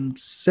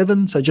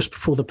 2007, so just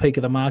before the peak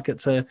of the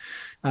market. So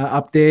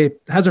up there,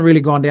 it hasn't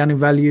really gone down in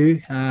value.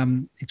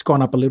 It's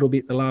gone up a little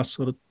bit the last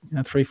sort of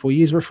 3-4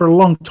 years, but for a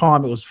long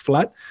time it was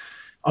flat.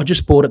 I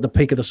just bought at the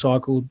peak of the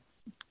cycle,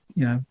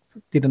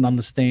 didn't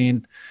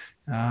understand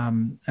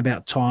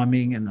about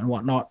timing and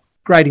whatnot.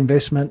 Great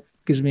investment,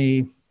 gives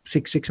me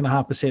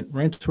 6.5%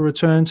 rental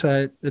return,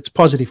 so it's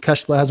positive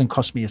cash flow, hasn't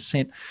cost me a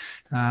cent.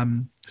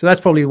 So that's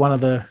probably one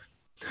of the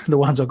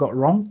ones I got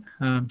wrong,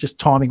 just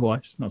timing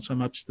wise, not so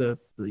much the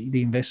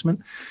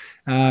investment.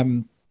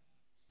 And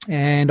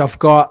I've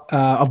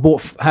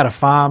had a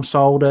farm,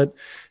 sold it.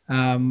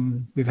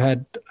 We've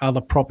had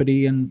other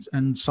property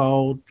and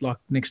sold, like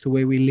next to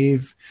where we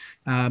live.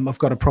 I've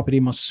got a property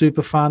in my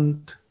super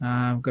fund.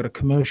 I've got a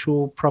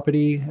commercial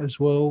property as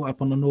well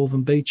up on the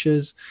Northern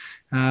Beaches.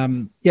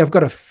 I've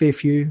got a fair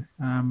few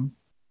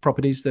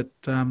properties that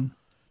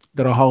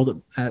I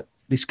hold at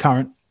this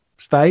current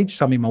stage.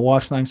 Some in my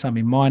wife's name, some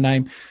in my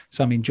name,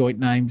 some in joint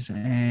names,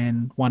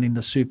 and one in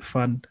the super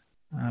fund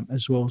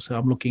as well. So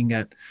I'm looking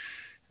at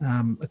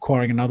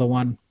acquiring another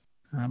one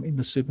in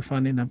the super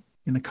fund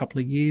in a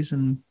couple of years,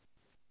 and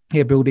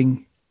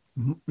building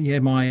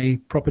my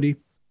property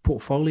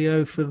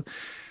portfolio for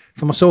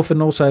myself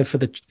and also for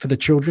the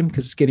children,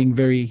 because it's getting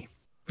very,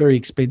 very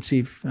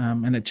expensive,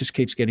 and it just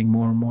keeps getting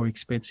more and more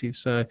expensive.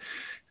 So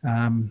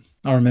I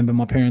remember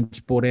my parents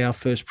bought our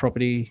first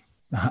property,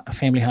 a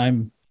family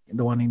home,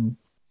 the one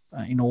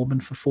in Auburn,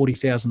 for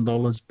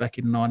 $40,000 back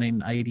in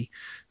 1980,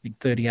 I think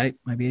 38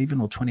 maybe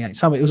even, or 28.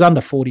 It was under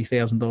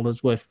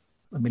 $40,000, worth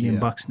 $1 million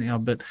bucks now.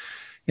 But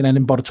And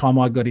then by the time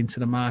I got into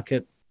the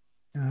market,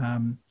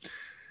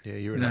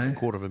 you're at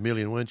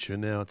 $250,000, weren't you?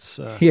 And now it's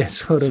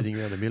sitting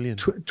around $1 million.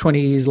 20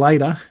 years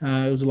later,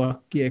 it was like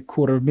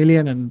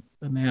 $250,000, and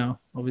now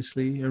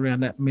obviously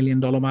around that $1 million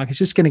mark. It's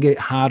just going to get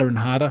harder and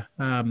harder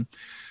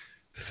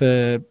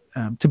to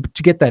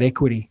get that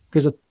equity,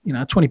 because a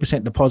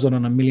 20% deposit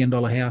on $1 million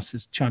house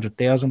is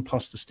 $200,000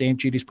 plus the stamp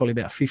duty is probably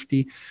about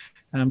 50.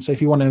 So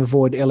if you want to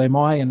avoid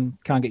LMI and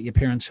can't get your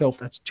parents' help,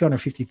 that's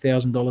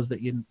 $250,000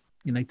 that you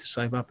need to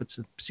save up. It's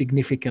a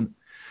significant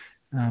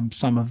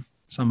sum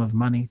of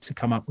money to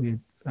come up with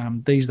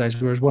these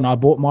days. Whereas when I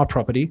bought my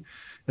property,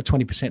 a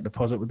 20%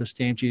 deposit with the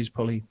stamp duty is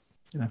probably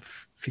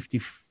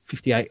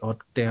 58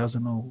 odd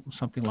thousand or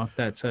something like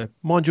that. So,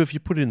 mind you, if you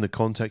put it in the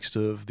context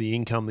of the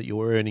income that you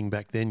were earning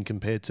back then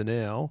compared to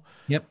now,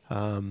 yep,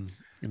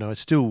 it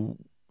still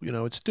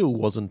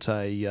wasn't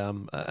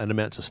an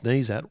amount to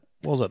sneeze at,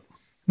 was it?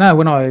 No,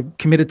 when I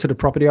committed to the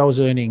property, I was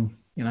earning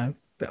about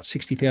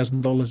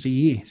 $60,000 a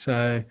year.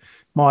 So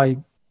my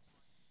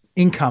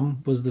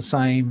income was the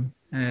same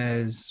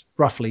as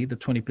roughly the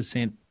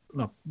 20%,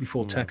 not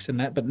before tax and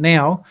that. But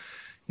now,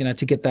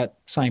 to get that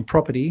same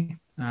property,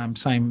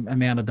 same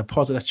amount of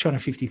deposit, that's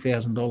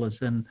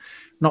 $250,000, and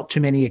not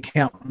too many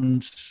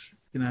accountants,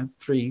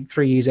 3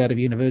 years out of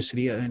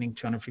university are earning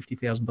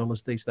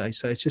 $250,000 these days.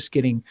 So it's just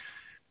getting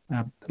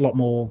a lot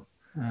more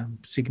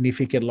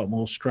significant, a lot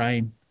more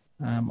strain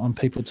on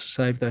people to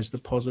save those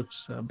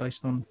deposits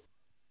based on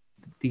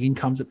the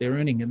incomes that they're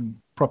earning, and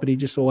property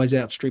just always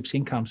outstrips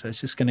income. So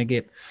it's just going to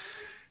get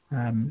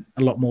a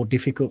lot more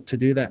difficult to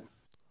do that.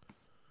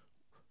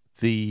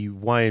 The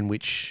way in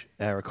which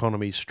our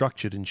economy is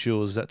structured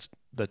ensures that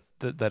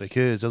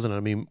occurs, doesn't it? I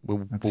mean,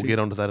 we'll get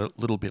onto that a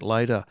little bit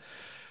later.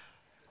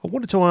 I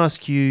wanted to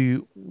ask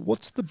you,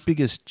 what's the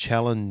biggest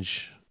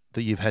challenge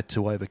that you've had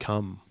to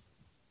overcome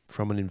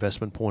from an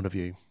investment point of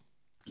view?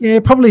 Yeah,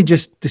 probably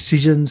just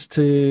decisions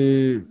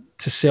to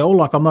sell.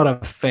 Like, I'm not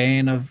a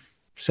fan of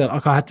sell.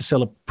 Like, I had to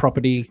sell a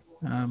property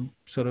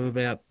sort of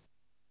about,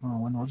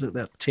 when was it?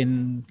 About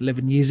 10,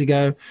 11 years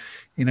ago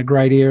in a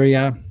great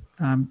area.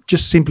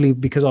 Just simply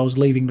because I was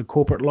leaving the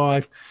corporate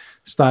life,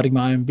 starting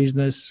my own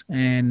business,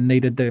 and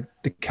needed the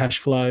cash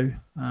flow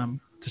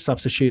to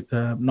substitute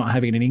not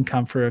having an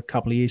income for a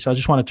couple of years. So I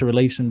just wanted to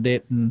relieve some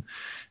debt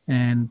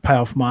and pay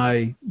off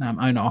my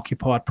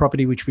owner-occupied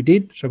property, which we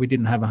did. So we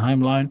didn't have a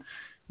home loan,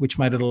 which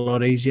made it a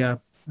lot easier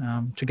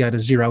to go to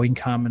zero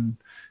income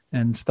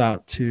and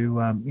start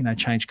to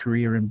change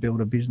career and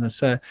build a business.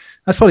 So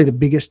that's probably the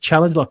biggest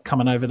challenge, like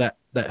coming over that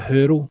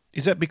hurdle.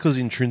 Is that because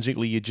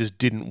intrinsically you just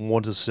didn't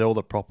want to sell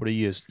the property?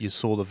 You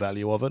saw the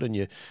value of it and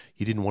you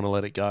didn't want to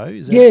let it go?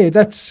 Yeah,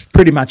 that's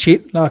pretty much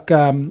it. Like,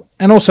 and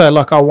also,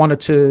 like, I wanted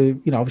to,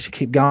 obviously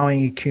keep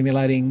going,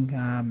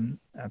 accumulating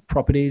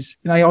properties.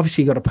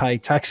 Obviously you got to pay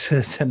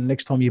taxes, and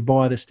next time you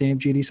buy the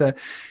stamp duty. So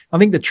I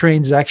think the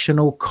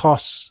transactional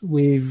costs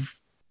with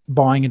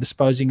buying and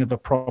disposing of a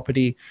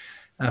property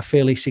are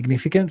fairly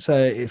significant.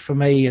 So for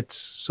me, it's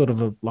sort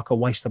of like a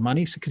waste of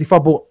money. So, because if I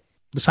bought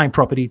the same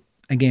property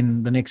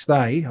again the next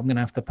day, I'm going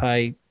to have to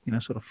pay,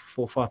 sort of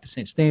 4 or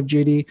 5% stamp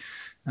duty,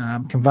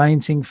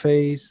 conveyancing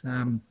fees.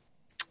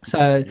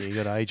 So you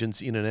got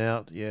agents in and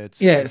out.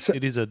 It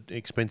is an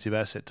expensive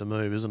asset to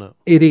move, isn't it?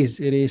 It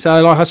is.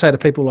 So like I say to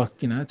people, like,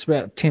 it's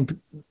about 8 to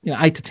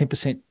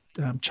 10%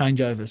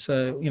 changeover.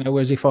 So,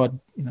 whereas if I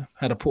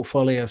had a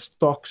portfolio of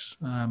stocks,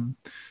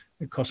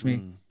 it cost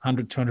me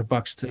 $100,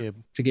 $200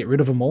 to get rid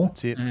of them all.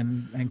 That's it.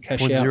 And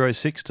cash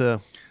 0.06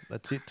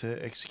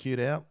 to execute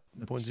out.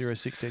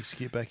 0.06 to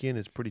execute back in.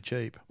 It's pretty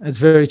cheap. It's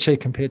very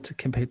cheap compared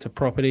to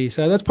property.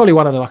 So that's probably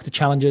one of the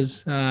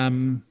challenges.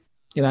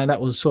 That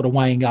was sort of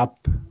weighing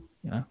up,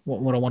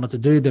 what I wanted to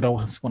do. Did I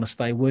want to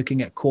stay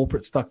working at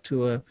corporate, stuck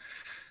to a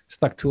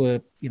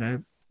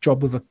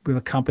job with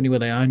a company where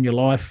they own your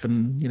life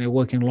and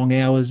working long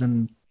hours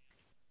and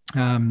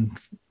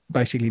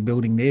basically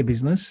building their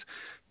business,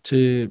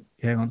 to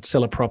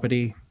sell a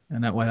property,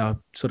 and that way I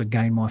sort of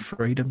gain my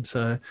freedom.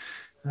 So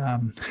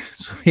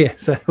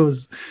it's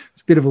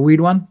a bit of a weird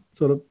one.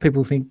 Sort of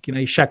people think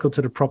you're shackled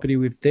to the property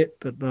with debt,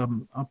 but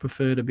I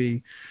prefer to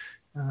be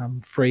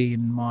free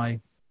in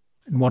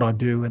what I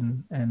do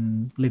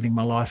and living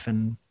my life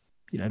and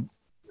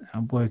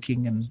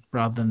working, and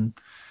rather than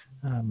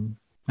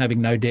having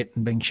no debt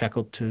and being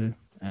shackled to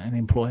an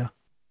employer.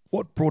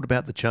 What brought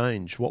about the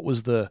change? What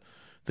was the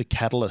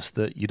catalyst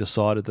that you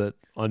decided that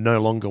I no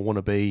longer want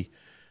to be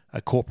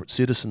a corporate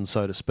citizen,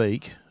 so to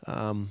speak,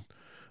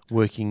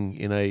 working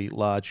in a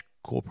large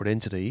corporate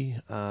entity?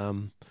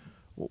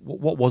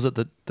 What was it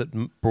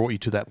that brought you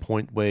to that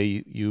point where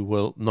you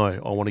were, no,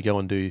 I want to go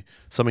and do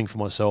something for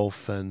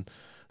myself and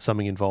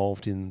something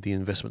involved in the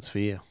investment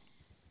sphere?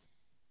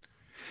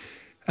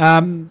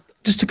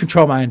 Just to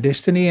control my own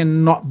destiny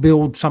and not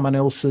build someone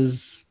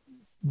else's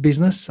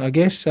business, I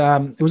guess.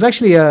 It was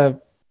actually a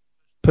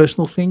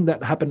personal thing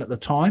that happened at the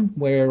time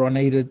where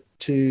I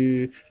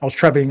was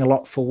traveling a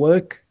lot for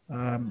work.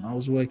 I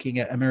was working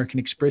at American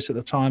Express at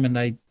the time, and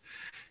they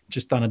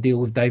just done a deal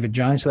with David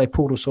Jones. So they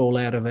pulled us all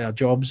out of our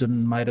jobs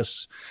and made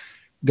us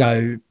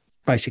go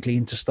basically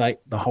interstate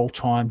the whole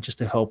time just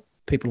to help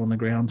people on the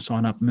ground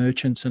sign up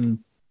merchants. And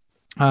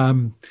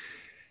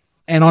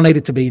I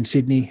needed to be in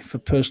Sydney for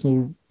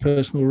personal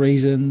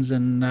reasons,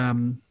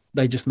 and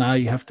they just know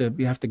you have to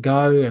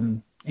go.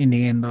 And in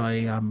the end,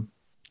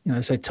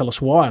 they say, tell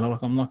us why. And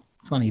I'm like,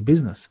 it's none of your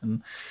business.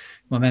 And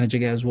my manager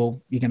goes,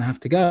 well, you're going to have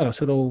to go. I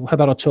said, well, how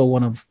about I tell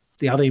one of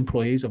the other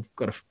employees I've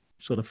got a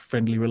sort of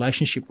friendly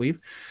relationship with,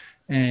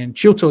 and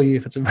she'll tell you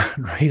if it's a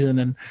valid reason.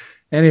 And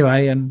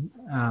anyway, and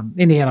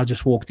in the end, I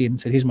just walked in and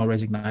said, here's my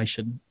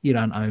resignation. You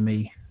don't owe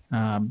me.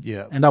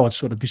 And I was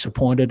sort of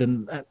disappointed,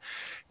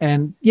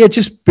 and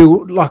just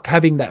built, like,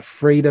 having that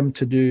freedom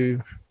to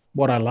do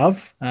what I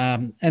love.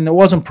 And it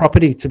wasn't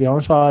property, to be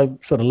honest. I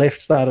sort of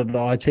started an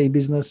IT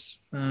business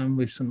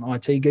with some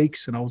IT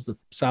geeks, and I was the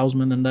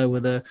salesman, and they were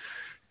the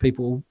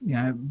people,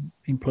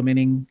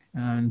 implementing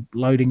and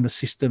loading the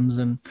systems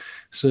and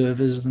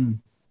servers. And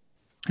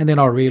then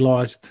I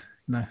realized,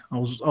 I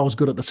was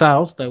good at the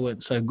sales. They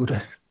weren't so good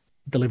at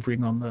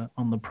delivering on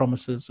the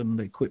promises and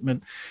the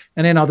equipment.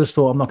 And then I just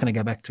thought, I'm not going to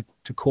go back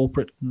to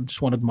corporate, and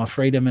just wanted my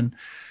freedom, and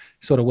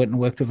sort of went and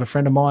worked with a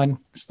friend of mine,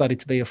 studied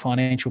to be a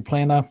financial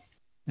planner,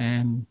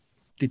 and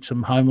did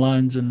some home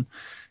loans and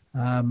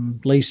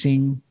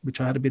leasing,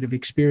 which I had a bit of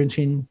experience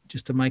in,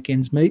 just to make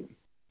ends meet.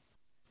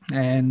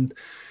 And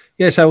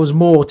so it was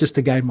more just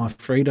to gain my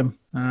freedom.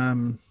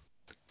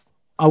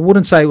 I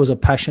wouldn't say it was a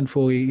passion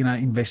for,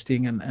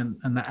 investing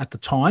and at the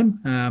time.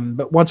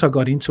 But once I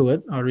got into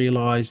it, I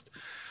realized,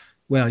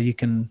 well, you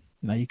can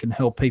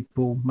help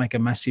people, make a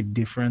massive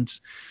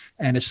difference.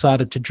 And it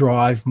started to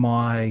drive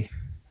my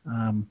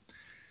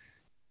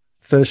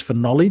thirst for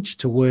knowledge,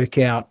 to work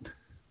out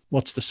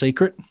what's the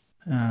secret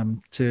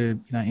to,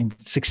 in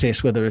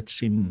success, whether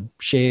it's in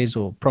shares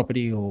or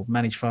property or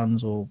managed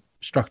funds or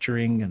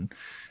structuring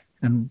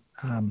and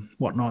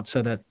whatnot.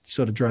 So that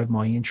sort of drove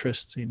my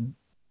interest in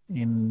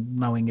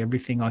knowing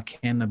everything I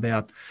can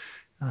about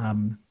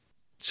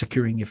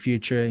securing your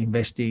future,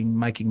 investing,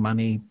 making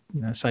money,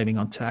 saving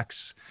on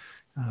tax,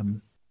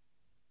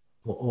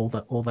 all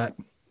that.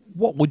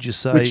 What would you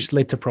say? Which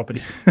led to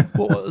property.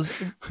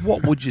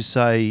 What would you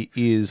say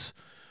is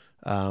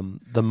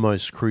the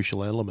most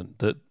crucial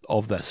element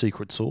of that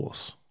secret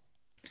sauce?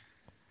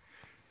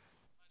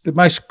 The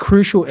most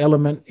crucial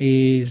element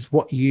is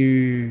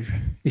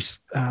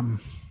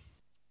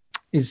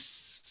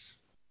is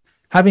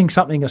having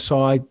something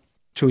aside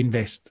to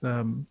invest,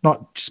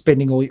 not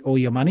spending all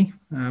your money.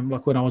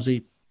 Like when I was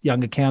a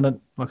young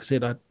accountant, like I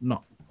said,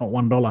 not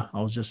 $1.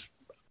 I was just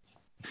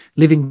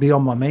living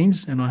beyond my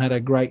means, and I had a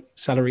great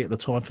salary at the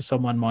time for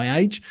someone my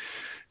age.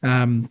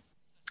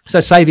 So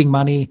saving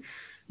money,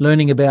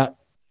 learning about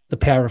the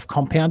power of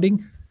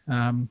compounding.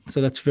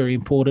 So that's very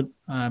important.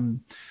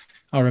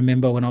 I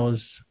remember when I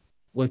was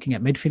working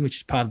at Medfin, which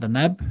is part of the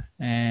NAB,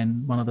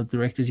 and one of the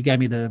directors, he gave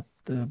me the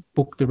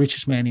book, The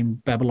Richest Man in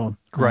Babylon.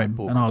 Great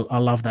book. And I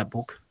love that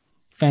book.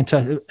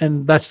 Fantastic.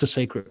 And that's the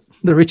secret.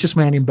 The Richest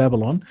Man in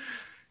Babylon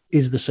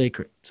is the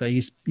secret. So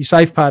you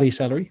save part of your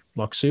salary,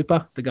 like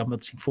super, the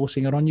government's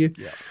enforcing it on you.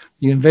 Yeah.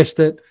 You invest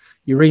it,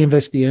 you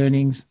reinvest the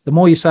earnings. The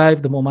more you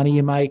save, the more money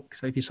you make.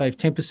 So if you save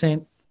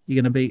 10%, you're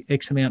going to be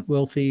X amount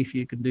wealthy. If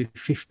you can do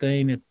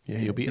 15,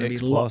 you'll be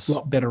X a plus.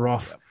 lot better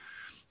off.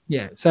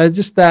 Yeah. So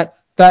just that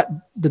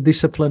the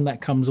discipline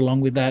that comes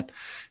along with that,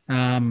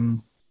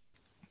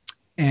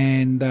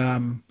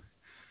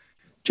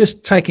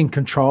 just taking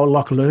control,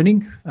 like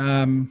learning.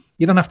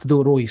 You don't have to do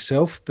it all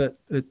yourself, but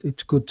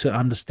it's good to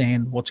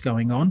understand what's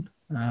going on,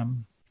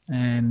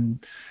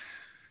 and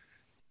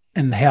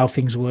how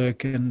things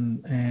work,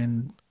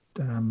 and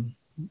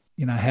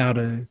how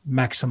to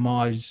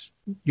maximize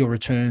your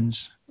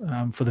returns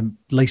for the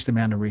least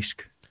amount of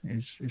risk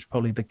is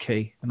probably the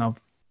key. And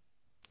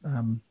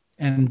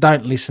and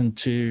don't listen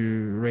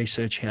to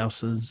research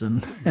houses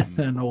and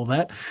all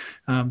that.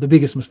 The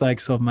biggest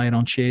mistakes I've made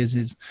on shares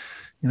is,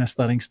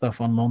 studying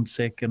stuff on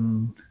Lonsec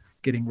and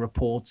getting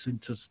reports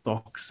into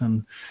stocks,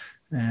 and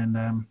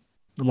a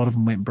lot of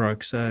them went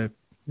broke. So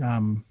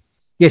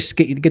yes,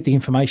 get the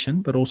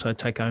information, but also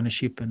take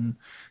ownership and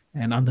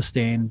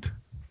understand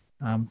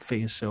for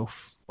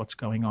yourself what's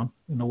going on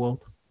in the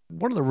world.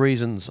 One of the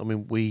reasons,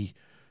 we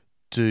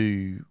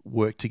do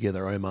work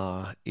together,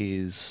 Omar,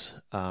 is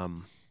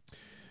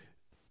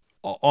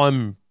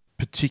I'm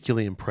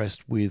particularly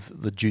impressed with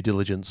the due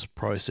diligence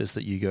process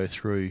that you go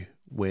through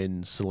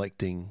when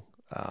selecting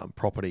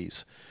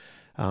properties.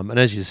 And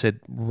as you said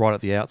right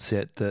at the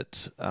outset,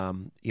 that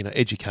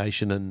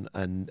education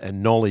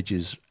and knowledge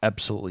is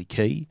absolutely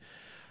key.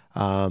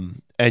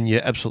 And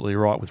you're absolutely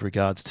right with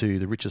regards to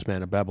The Richest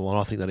Man in Babylon.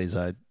 I think that is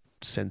a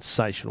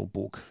sensational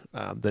book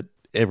that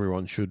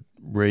everyone should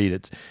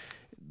read.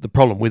 The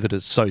problem with it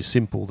is so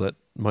simple that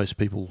most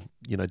people,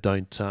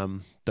 don't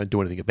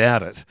do anything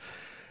about it.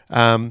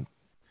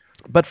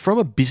 But from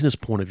a business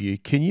point of view,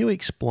 can you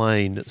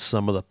explain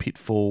some of the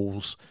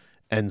pitfalls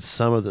and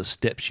some of the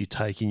steps you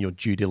take in your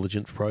due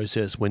diligence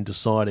process when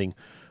deciding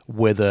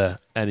whether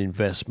an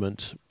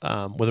investment,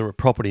 whether a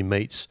property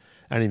meets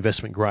an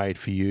investment grade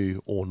for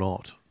you or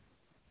not?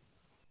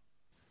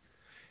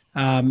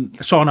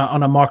 So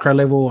on a micro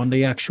level, on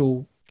the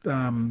actual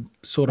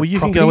sort of Well, you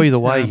property, can go either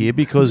way here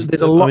because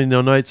there's a lot. I mean,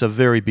 I know it's a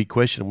very big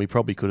question. We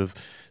probably could have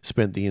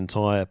spent the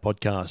entire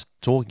podcast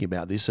talking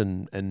about this,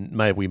 and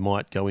maybe we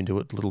might go into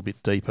it a little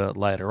bit deeper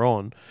later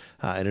on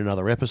in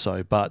another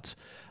episode. But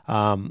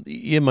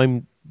yeah, I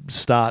mean,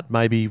 start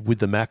maybe with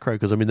the macro,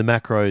 because I mean the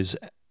macro's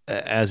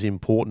as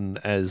important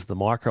as the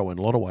micro in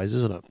a lot of ways,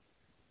 isn't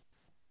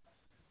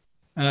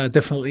it?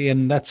 Definitely,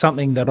 and that's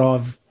something that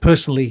I've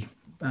personally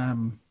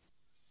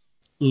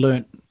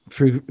learnt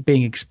through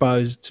being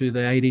exposed to the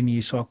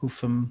 18-year cycle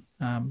from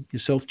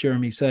yourself,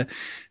 Jeremy. So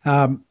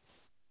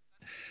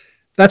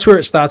that's where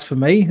it starts for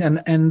me,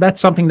 and that's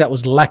something that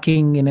was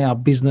lacking in our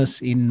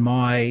business, in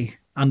my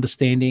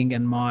understanding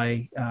and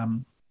my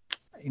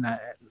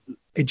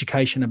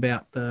education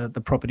about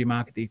the property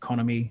market, the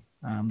economy,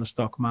 the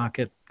stock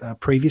market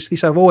previously.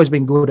 So I've always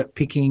been good at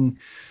picking,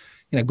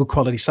 good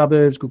quality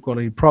suburbs, good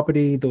quality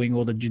property, doing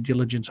all the due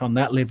diligence on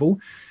that level.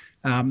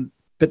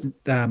 But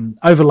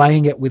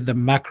overlaying it with the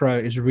macro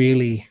is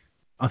really,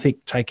 I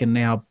think, taken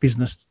our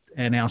business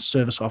and our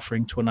service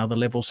offering to another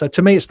level. So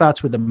to me, it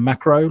starts with the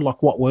macro,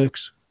 like what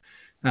works,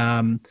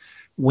 when,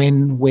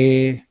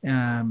 where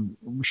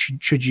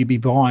should you be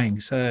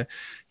buying. So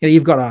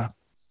you've got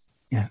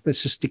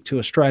let's just stick to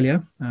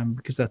Australia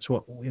because that's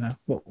what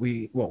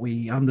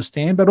we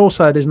understand. But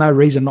also, there's no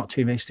reason not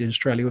to invest in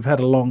Australia. We've had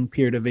a long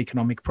period of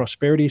economic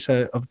prosperity.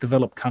 So of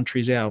developed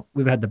countries,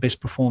 we've had the best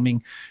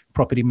performing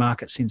property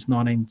market since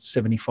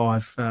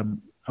 1975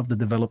 of the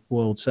developed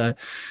world. So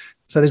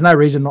there's no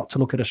reason not to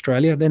look at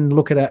Australia. Then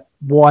look at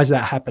why has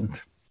that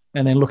happened,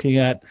 and then looking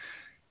at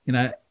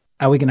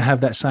are we going to have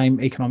that same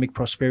economic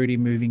prosperity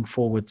moving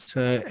forward?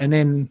 So, and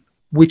then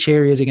which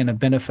areas are going to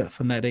benefit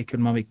from that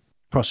economic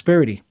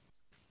prosperity?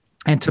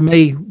 And to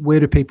me, where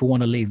do people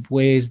want to live?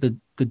 Where's the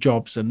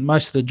jobs? And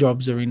most of the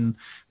jobs are in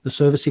the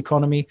service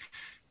economy.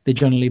 They're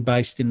generally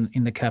based in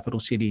the capital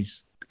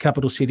cities. The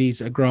capital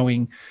cities are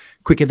growing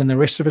quicker than the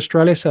rest of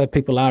Australia, so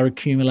people are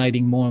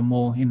accumulating more and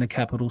more in the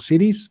capital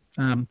cities.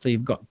 So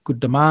you've got good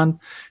demand.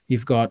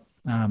 You've got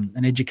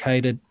an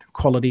educated,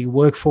 quality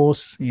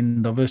workforce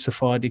in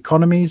diversified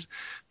economies,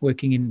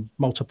 working in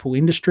multiple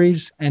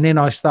industries. And then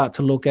I start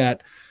to look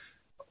at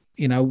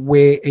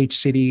where each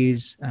city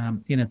is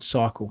in its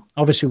cycle.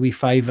 Obviously, we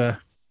favour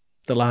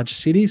the larger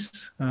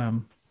cities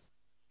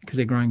because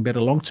they're growing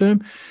better long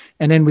term,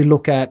 and then we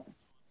look at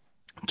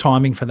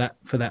timing for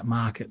that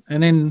market.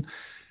 And then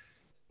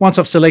once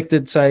I've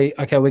selected, say,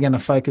 okay, we're going to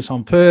focus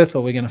on Perth,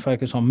 or we're going to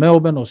focus on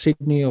Melbourne or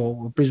Sydney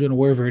or Brisbane or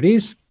wherever it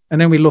is,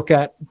 and then we look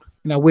at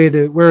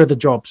where are the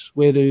jobs,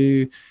 where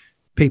do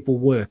people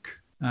work.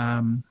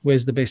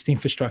 Where's the best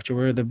infrastructure?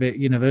 Where are the best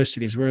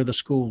universities? Where are the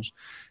schools?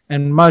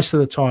 And most of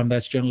the time,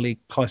 that's generally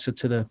closer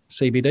to the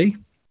CBD,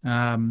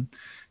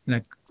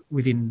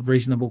 within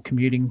reasonable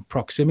commuting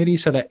proximity,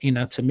 so that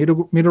inner to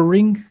middle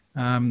ring.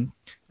 And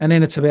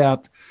then it's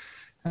about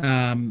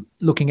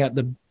looking at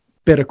the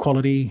better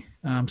quality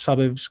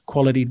suburbs,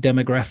 quality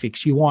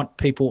demographics. You want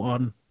people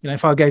on,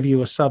 if I gave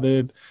you a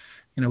suburb,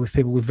 with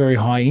people with very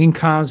high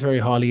incomes, very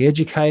highly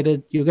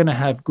educated, you're going to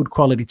have good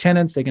quality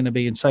tenants. They're going to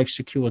be in safe,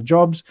 secure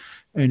jobs,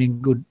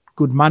 earning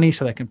good money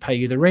so they can pay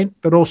you the rent.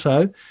 But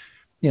also,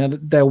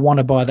 they'll want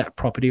to buy that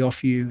property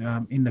off you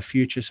in the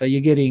future. So you're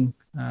getting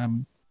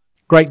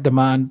great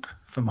demand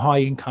from high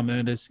income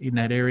earners in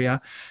that area.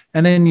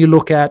 And then you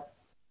look at,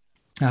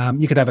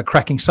 you could have a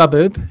cracking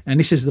suburb, and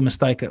this is the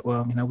mistake that,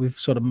 we've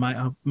sort of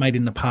made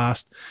in the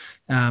past.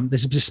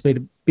 There's just been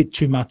a bit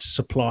too much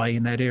supply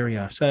in that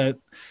area. So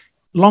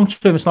long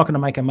term, it's not going to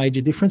make a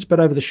major difference,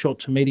 but over the short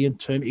to medium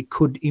term, it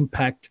could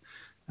impact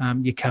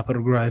your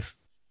capital growth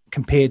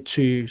compared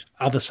to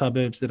other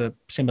suburbs that are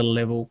similar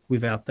level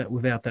without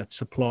that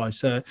supply.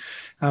 So,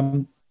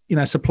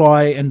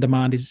 supply and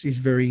demand is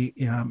very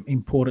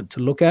important to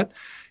look at,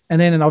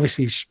 and then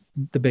obviously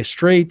the best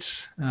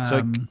streets,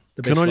 the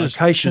best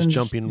locations.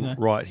 Just jump in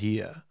right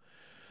here?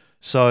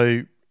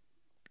 So,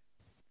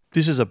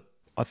 this is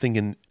I think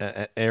an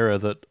error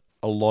that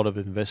a lot of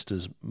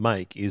investors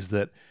make, is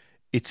that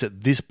it's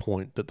at this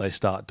point that they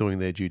start doing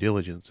their due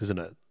diligence, isn't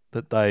it?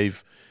 That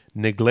they've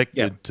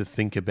neglected to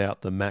think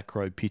about the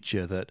macro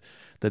picture,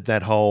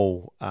 that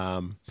whole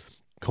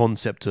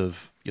concept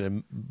of,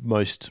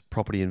 most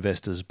property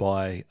investors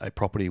buy a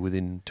property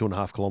within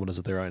 2.5 kilometres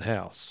of their own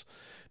house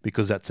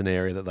because that's an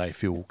area that they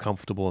feel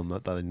comfortable and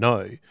that they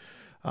know.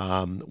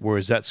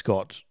 Whereas that's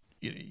got,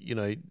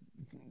 the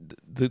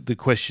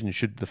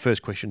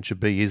first question should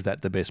be, is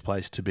that the best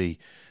place to be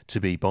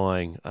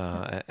buying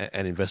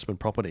an investment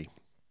property?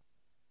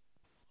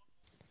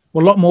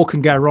 Well, a lot more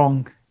can go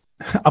wrong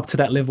up to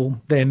that level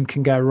than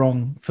can go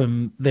wrong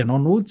from then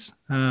onwards.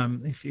 I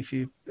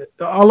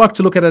like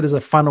to look at it as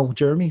a funnel,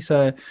 Jeremy.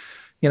 So,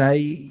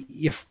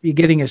 if you're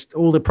getting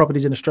all the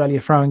properties in Australia,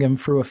 throwing them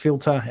through a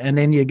filter, and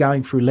then you're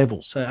going through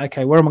levels. So,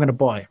 okay, where am I going to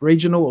buy?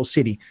 Regional or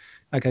city?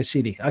 Okay,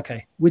 city.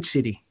 Okay, which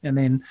city? And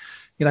then,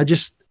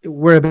 just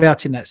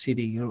whereabouts in that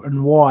city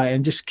and why,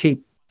 and just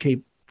keep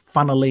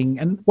funneling.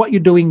 And what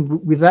you're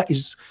doing with that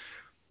is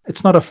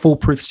it's not a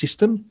foolproof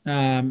system.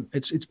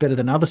 It's better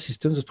than other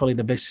systems. It's probably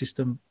the best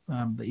system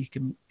that you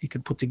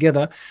can put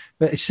together.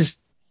 But it's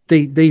just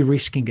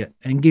de-risking it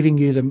and giving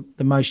you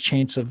the most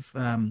chance of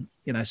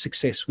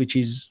success, which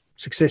is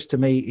success to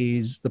me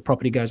is the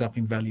property goes up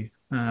in value.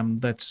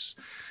 That's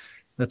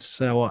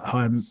how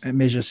I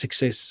measure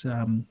success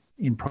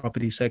in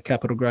property. So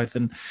capital growth,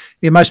 and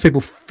most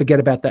people forget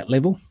about that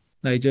level.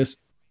 They just,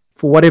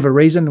 for whatever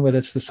reason, whether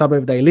it's the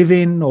suburb they live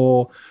in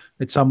or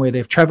it's somewhere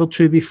they've travelled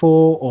to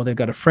before, or they've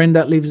got a friend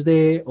that lives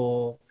there,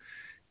 or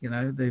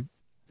they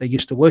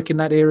used to work in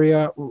that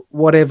area,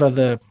 whatever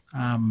the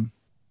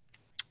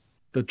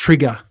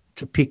trigger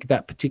to pick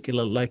that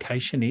particular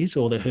location is,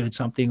 or they heard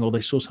something or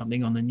they saw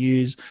something on the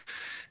news,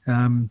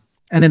 and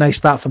then they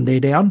start from there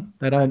down.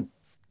 They don't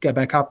go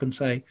back up and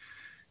say,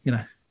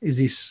 is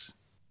this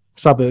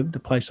suburb the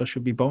place I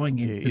should be buying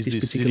in? Is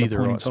this city the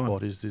right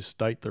spot? Is this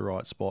state the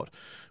right spot?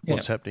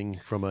 What's happening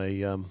from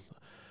a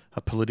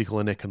political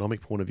and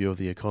economic point of view of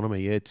the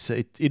economy? It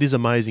is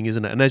amazing,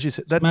 isn't it? And as you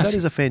said, that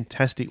is a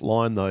fantastic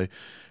line, though,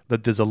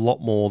 that there's a lot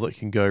more that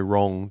can go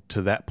wrong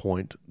to that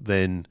point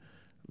than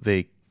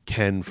there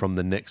can from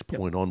the next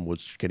point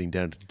onwards, getting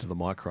down to the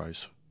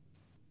micros.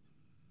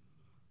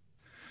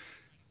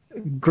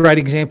 Great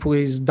example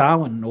is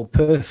Darwin or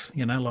Perth.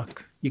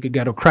 Like you could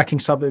go to a cracking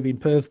suburb in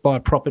Perth, buy a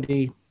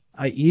property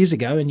 8 years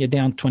ago, and you're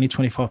down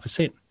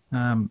 20-25%.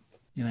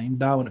 In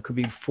Darwin, it could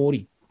be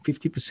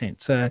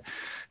 40-50%. So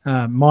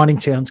mining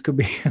towns could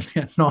be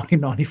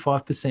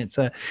 90-95%.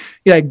 So,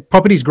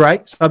 property's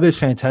great, suburbs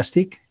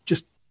fantastic.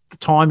 Just the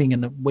timing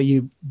and where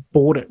you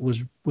bought it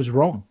was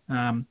wrong.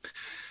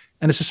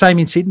 And it's the same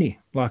in Sydney.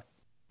 Like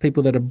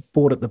people that have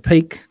bought at the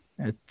peak,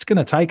 it's going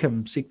to take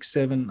them 6,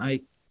 7,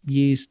 8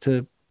 years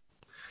to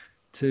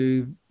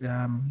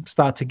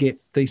start to get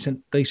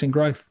decent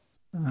growth.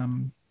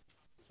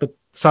 But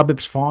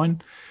suburbs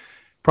fine,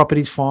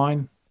 property's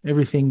fine,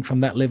 everything from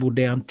that level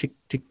down tick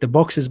the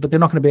boxes, but they're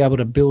not going to be able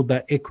to build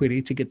that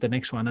equity to get the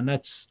next one. And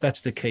that's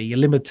the key. You're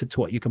limited to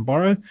what you can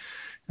borrow.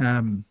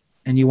 And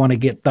you want to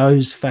get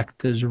those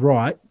factors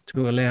right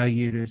to allow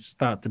you to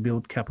start to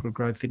build capital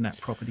growth in that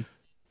property.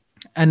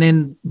 And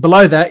then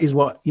below that is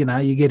what, you're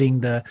getting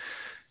the,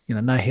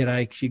 no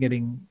headaches, you're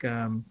getting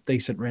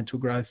decent rental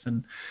growth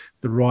and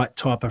the right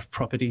type of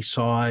property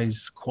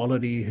size,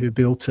 quality, who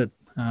built it.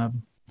 A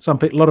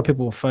lot of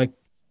people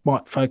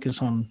might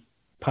focus on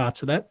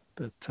parts of that,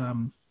 but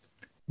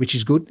which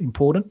is good,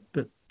 important,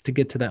 but to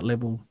get to that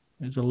level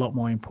is a lot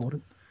more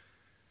important.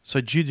 So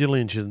due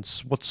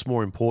diligence, what's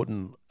more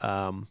important,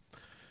 the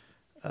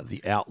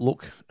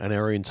outlook and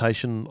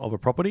orientation of a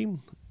property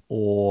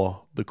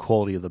or the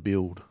quality of the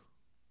build?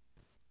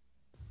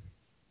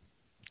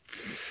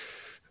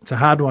 It's a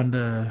hard one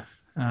to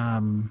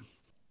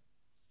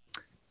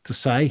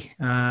say.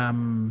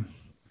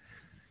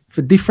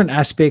 For different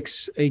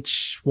aspects,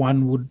 each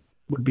one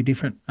would be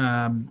different.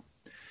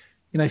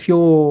 If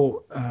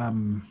your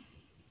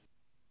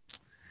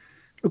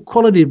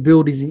quality of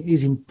build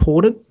is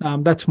important.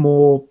 That's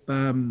more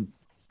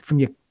from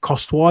your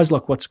cost wise,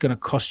 like what's going to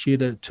cost you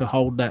to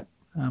hold that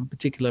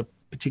particular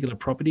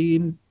property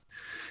in,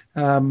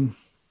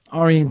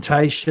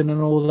 orientation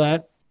and all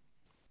that.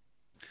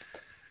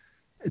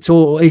 It's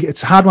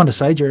a hard one to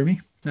say, Jeremy.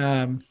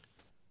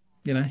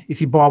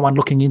 If you buy one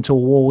looking into a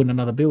wall in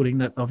another building,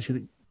 that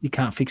obviously you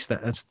can't fix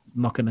that. That's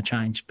not going to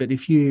change. But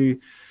if you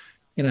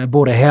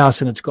bought a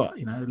house and it's got,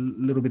 a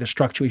little bit of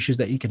structural issues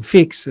that you can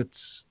fix,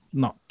 it's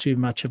not too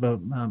much of a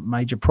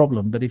major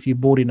problem. But if you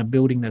bought in a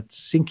building that's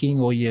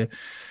sinking, or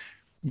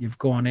you've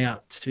gone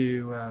out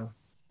to,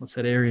 what's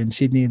that area in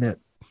Sydney that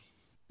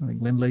I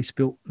think Lendlease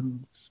built,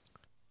 and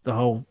the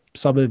whole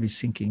suburb is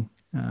sinking.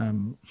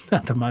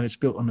 At the moment, it's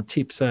built on the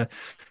tip, so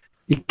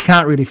you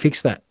can't really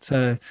fix that.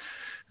 So,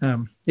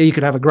 you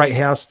could have a great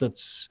house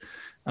that's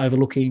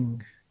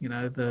overlooking,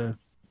 the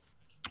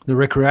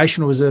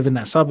recreational reserve in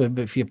that suburb,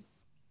 but if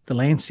the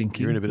land's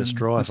sinking, you're in a bit of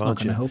strife,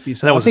 aren't you? Help you.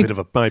 So that was a bit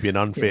of maybe an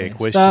unfair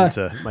question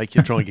to make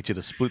you try and get you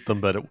to split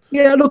them, but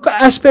look,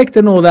 aspect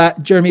and all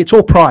that, Jeremy, it's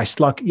all priced.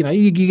 Like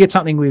you get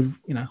something with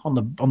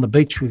on the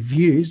beach with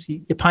views,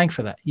 you're paying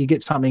for that. You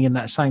get something in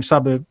that same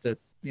suburb that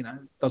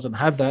doesn't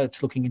have that,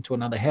 it's looking into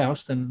another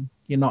house, then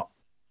you're not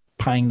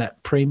paying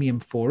that premium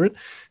for it.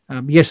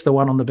 Yes, the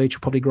one on the beach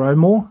will probably grow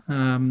more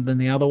than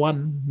the other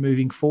one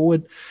moving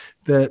forward.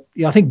 But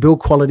I think build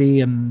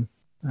quality and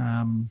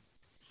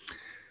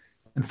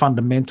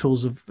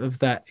fundamentals of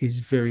that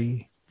is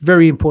very,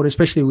 very important,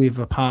 especially with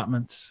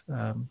apartments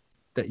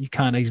that you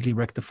can't easily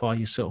rectify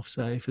yourself.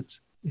 So if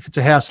it's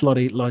a house, a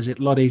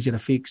lot easier to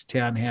fix,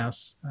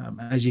 townhouse.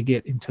 As you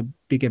get into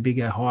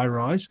bigger high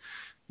rise,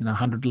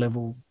 100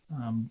 level,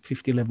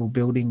 50 level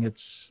building,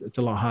 it's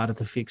a lot harder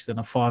to fix than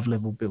a 5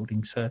 level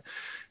building. So,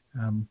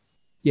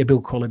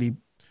 build quality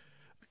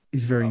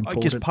is very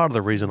important. I guess part of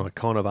the reason I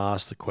kind of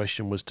asked the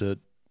question was to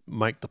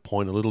make the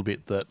point a little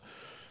bit that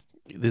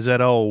there's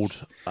that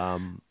old,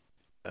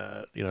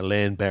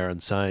 land baron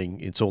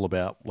saying it's all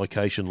about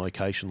location,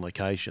 location,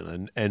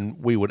 location,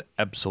 and we would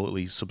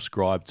absolutely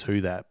subscribe to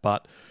that.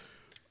 But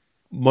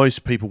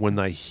most people, when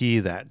they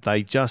hear that,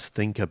 they just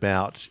think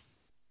about,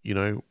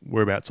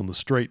 whereabouts on the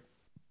street.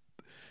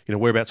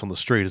 Whereabouts on the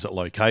street is it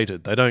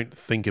located? They don't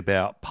think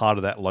about part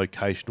of that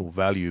locational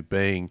value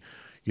being,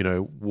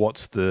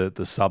 what's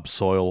the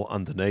subsoil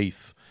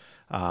underneath,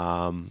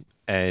 and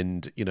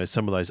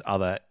some of those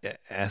other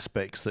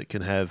aspects that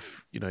can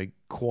have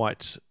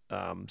quite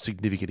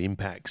significant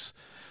impacts.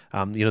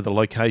 The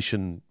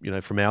location,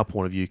 from our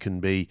point of view,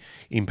 can be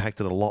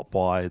impacted a lot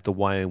by the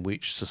way in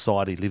which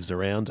society lives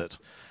around it.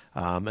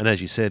 And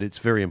as you said, it's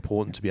very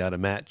important to be able to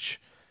match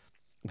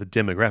the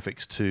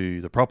demographics to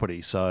the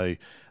property. So,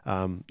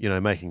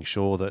 making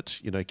sure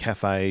that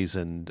cafes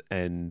and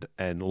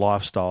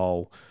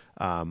lifestyle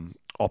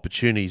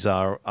opportunities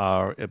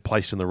are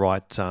placed in the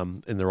right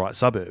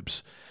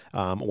suburbs,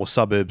 or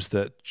suburbs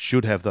that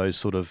should have those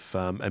sort of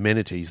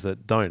amenities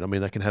that don't. I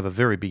mean, they can have a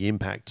very big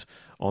impact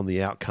on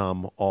the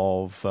outcome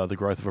of the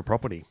growth of a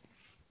property.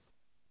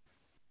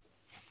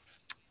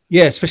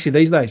 Yeah, especially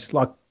these days.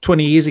 Like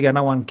 20 years ago,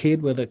 no one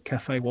cared where the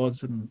cafe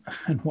was and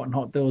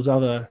whatnot. There was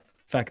other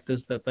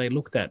factors that they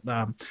looked at.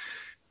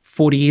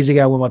 40 years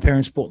ago, when my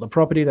parents bought the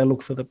property, they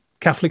looked for the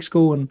Catholic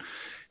school, and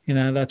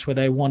that's where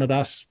they wanted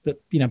us. But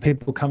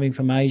people coming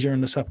from Asia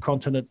and the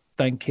subcontinent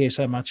don't care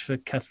so much for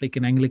Catholic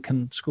and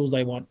Anglican schools.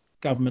 They want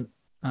government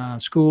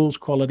schools,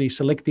 quality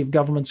selective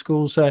government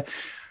schools. So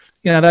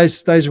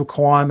those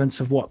requirements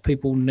of what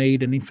people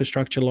need and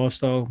infrastructure,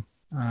 lifestyle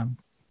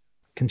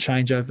can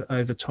change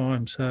over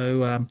time.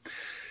 So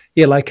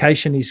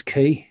location is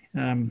key.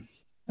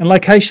 And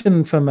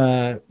location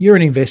you're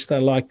an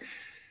investor,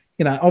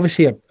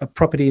 obviously a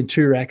property in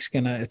Toorak's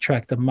going to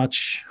attract a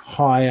much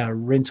higher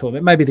rental.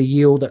 Maybe the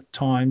yield at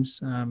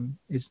times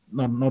is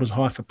not as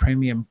high for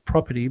premium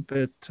property,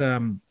 but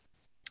there's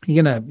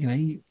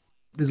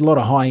a lot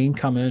of high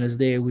income earners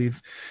there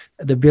with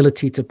the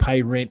ability to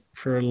pay rent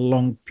for a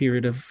long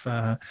period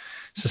of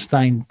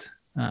sustained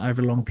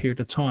over a long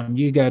period of time.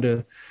 You go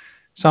to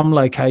some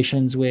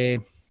locations where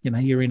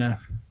you're in a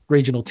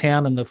regional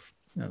town and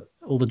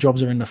all the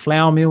jobs are in the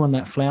flour mill, and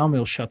that flour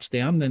mill shuts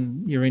down,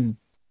 then you're in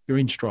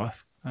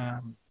strife,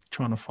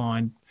 trying to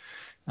find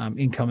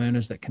income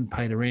earners that can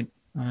pay the rent,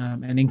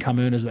 and income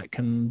earners that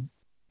can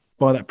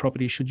buy that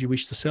property should you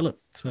wish to sell it.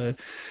 So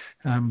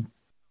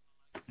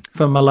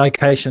from a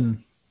location,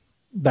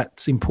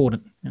 that's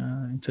important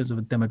in terms of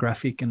a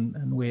demographic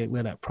and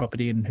where that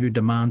property and who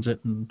demands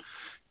it and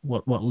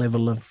what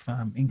level of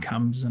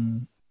incomes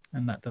and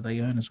that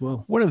they earn as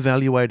well. When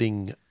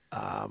evaluating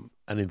an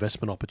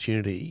investment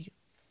opportunity,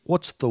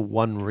 what's the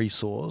one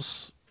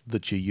resource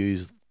that you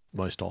use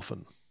most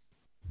often?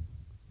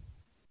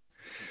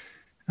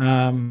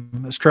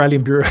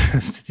 Australian Bureau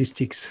of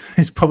Statistics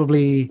is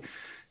probably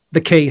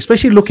the key,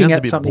 especially looking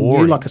at something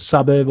boring, new like a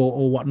suburb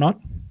or whatnot.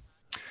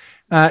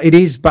 It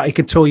is, but it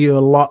can tell you a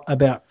lot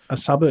about a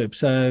suburb.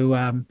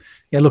 So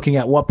looking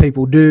at what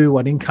people do,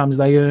 what incomes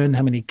they earn,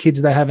 how many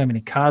kids they have, how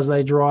many cars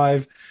they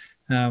drive,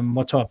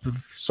 what type of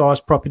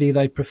size property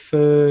they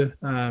prefer,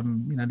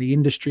 the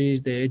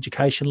industries, their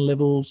education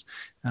levels,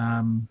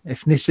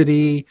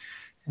 ethnicity.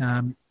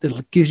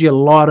 It gives you a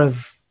lot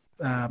of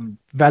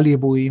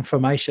valuable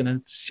information,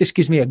 and it just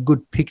gives me a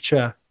good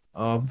picture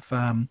of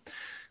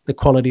the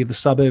quality of the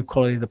suburb,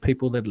 quality of the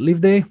people that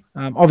live there.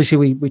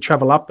 Obviously, we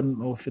travel up,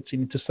 or if it's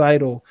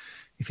interstate or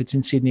if it's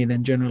in Sydney,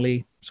 then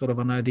generally sort of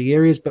I know the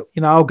areas. But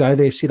I'll go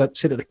there, sit at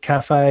the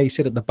cafe,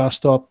 sit at the bus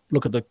stop,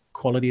 look at the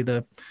quality of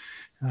the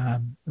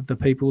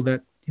people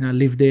that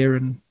live there,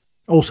 and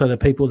also the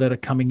people that are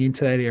coming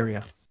into that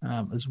area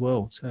as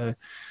well. So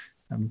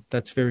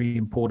that's very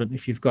important.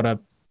 If you've got a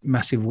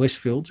massive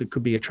Westfields, it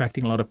could be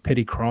attracting a lot of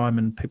petty crime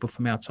and people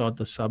from outside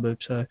the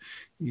suburbs. So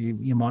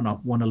you might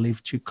not want to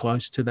live too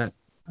close to that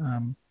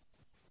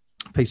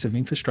piece of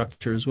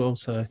infrastructure as well.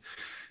 So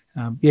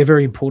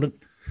very important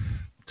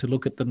to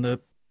look at the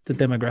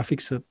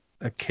demographics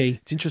are key.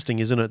 It's interesting,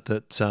 isn't it,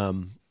 that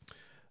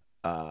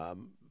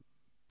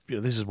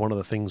this is one of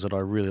the things that I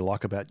really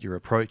like about your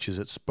approach is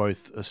it's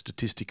both a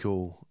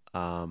statistical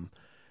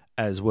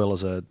as well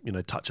as a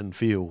touch and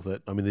feel.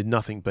 That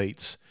nothing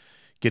beats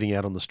getting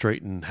out on the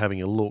street and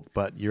having a look,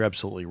 but you're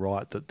absolutely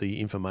right that the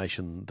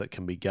information that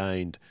can be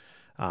gained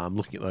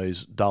looking at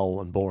those dull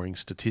and boring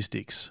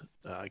statistics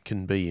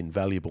can be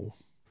invaluable.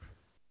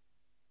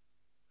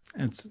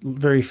 It's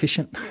very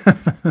efficient.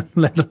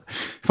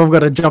 If I've got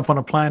to jump on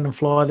a plane and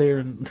fly there,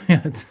 and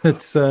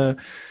it's a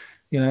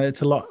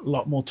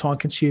lot more time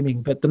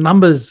consuming. But the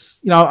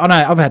numbers, I know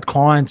I've had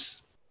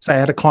clients. Say I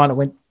had a client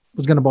that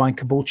was going to buy in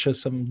Caboolture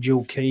some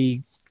dual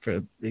key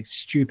for a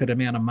stupid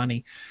amount of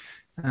money.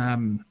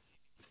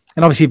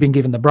 And obviously, he'd been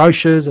given the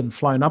brochures and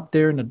flown up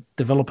there, and the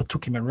developer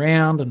took him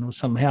around, and it was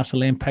some house of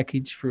land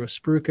package through a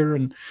spruiker.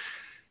 And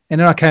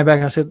then I came back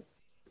and I said,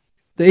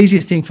 the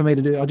easiest thing for me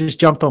to do, I just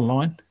jumped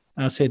online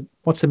and I said,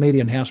 what's the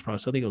median house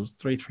price? I think it was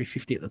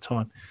 $350 at the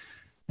time.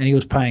 And he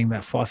was paying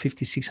about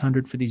 $550,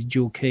 $600 for this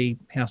dual key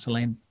house of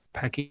land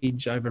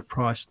package,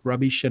 overpriced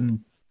rubbish.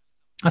 And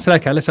I said,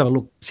 okay, let's have a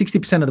look.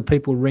 60% of the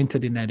people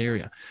rented in that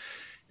area.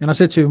 And I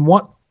said to him,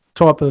 what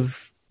type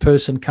of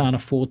person can't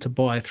afford to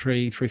buy a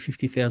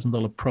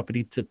 $350,000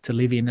 property to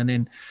live in. And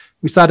then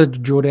we started to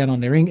draw down on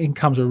their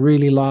incomes were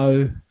really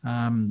low,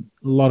 a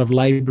lot of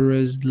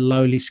labourers,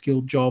 lowly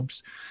skilled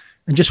jobs,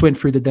 and just went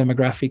through the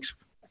demographics.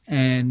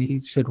 And he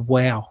said,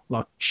 wow,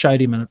 like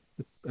showed him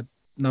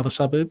another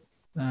suburb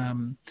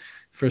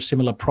for a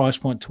similar price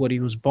point to what he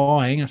was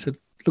buying. I said,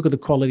 look at the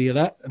quality of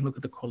that and look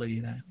at the quality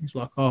of that. He's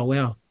like, oh,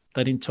 wow,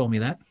 they didn't tell me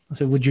that. I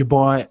said, would you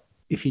buy it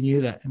if you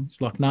knew that? And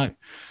he's like, no.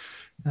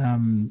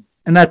 And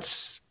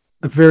that's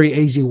a very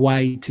easy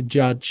way to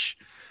judge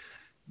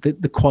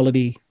the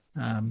quality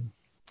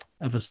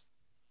of a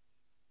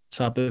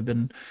suburb.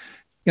 And,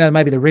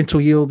 maybe the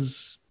rental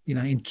yields,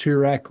 in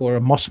Toorak or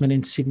a Mossman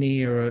in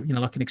Sydney or,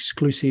 like an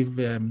exclusive,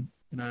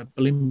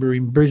 Bulimba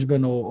in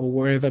Brisbane or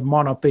wherever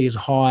might not be as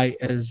high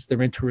as the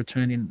rental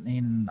return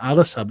in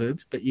other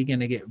suburbs, but you're going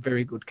to get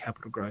very good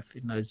capital growth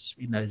in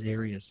those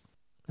areas.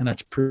 And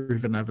that's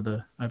proven over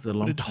the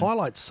long term. It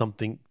highlights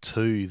something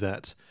too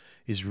that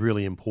is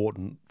really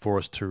important for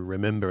us to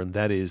remember, and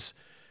that is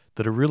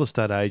that a real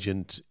estate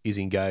agent is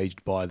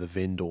engaged by the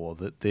vendor,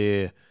 that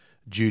their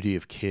duty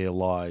of care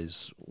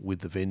lies with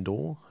the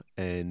vendor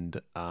and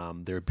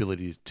their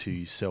ability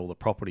to sell the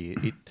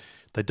property.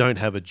 They don't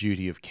have a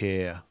duty of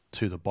care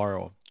to the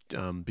borrower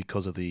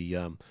because of the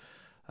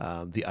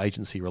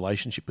agency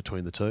relationship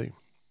between the two.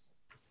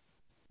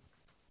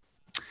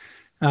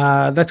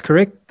 That's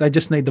correct. They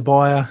just need the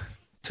buyer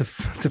to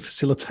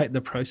facilitate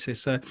the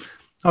process. So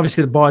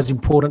obviously the buyer is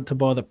important to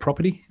buy the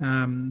property,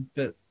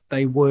 but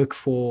they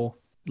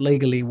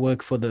legally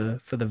work for the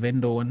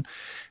vendor, and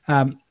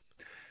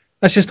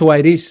that's just the way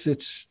it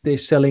is. They're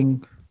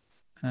selling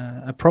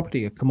a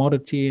property, a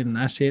commodity, an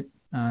asset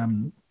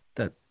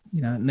that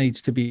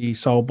needs to be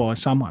sold by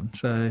someone.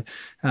 So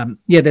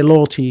their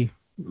loyalty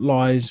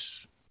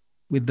lies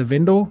with the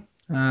vendor.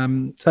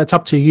 So it's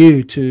up to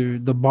you, to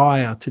the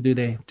buyer, to do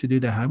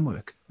their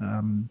homework.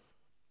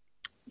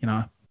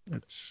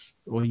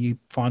 Or you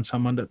find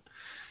someone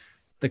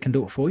that can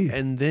do it for you.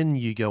 And then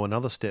you go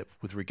another step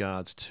with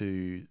regards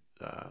to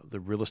the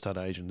real estate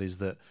agent, is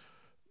that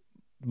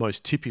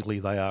most typically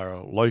they are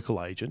a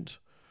local agent,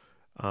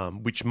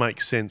 which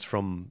makes sense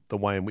from the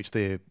way in which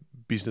their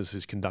business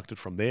is conducted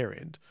from their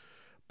end.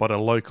 But a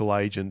local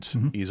agent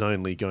is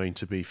only going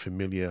to be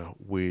familiar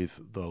with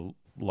the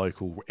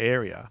local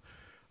area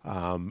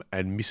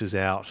and misses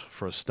out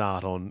for a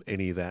start on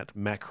any of that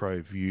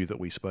macro view that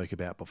we spoke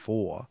about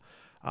before,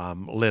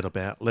 let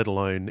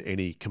alone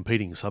any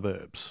competing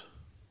suburbs.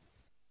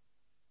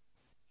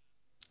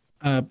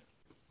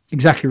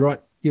 Exactly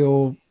right.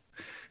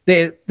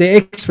 They're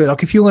expert.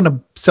 Like if you want to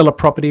sell a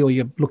property or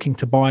you're looking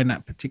to buy in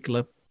that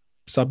particular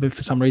suburb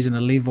for some reason to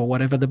live or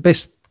whatever, the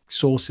best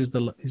source is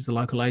the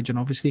local agent,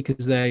 obviously,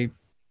 because they're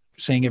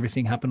seeing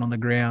everything happen on the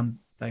ground.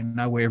 They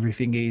know where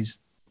everything is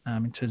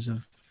in terms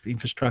of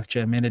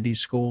infrastructure, amenities,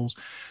 schools.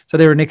 So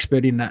they're an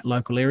expert in that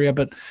local area.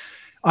 But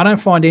I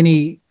don't find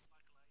any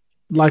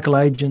local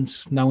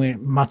agents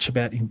knowing much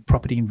about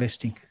property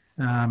investing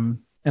and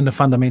the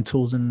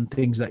fundamentals and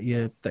things that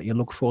you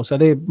look for. So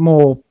they're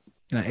more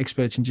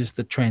experts in just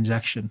the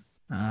transaction.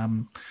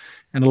 And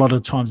a lot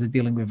of the times they're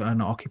dealing with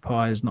owner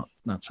occupiers, not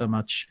so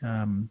much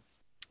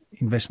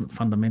investment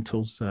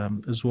fundamentals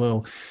as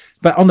well.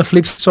 But on the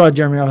flip side,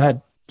 Jeremy,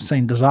 I've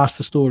seen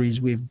disaster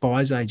stories with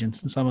buyers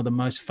agents, and some of the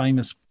most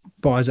famous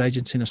buyers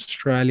agents in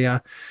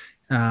Australia.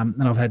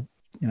 And I've had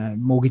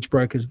mortgage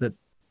brokers that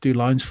do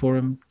loans for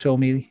them tell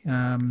me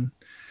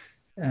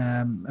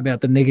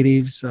about the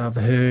negatives. I've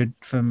heard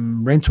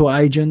from rental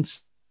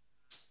agents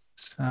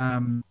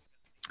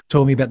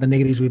told me about the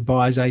negatives with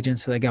buyers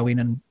agents. So they go in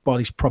and buy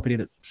this property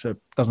that sort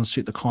of doesn't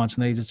suit the client's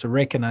needs. It's a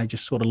wreck, and they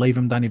just sort of leave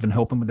them, don't even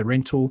help them with the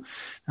rental.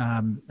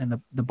 And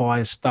the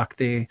buyer's stuck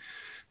there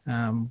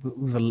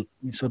with a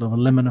sort of a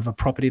lemon of a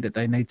property that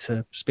they need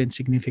to spend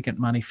significant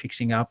money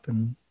fixing up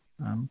and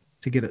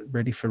to get it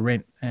ready for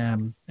rent.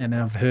 And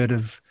I've heard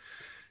of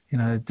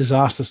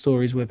disaster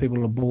stories where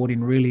people are bought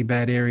in really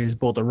bad areas,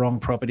 bought the wrong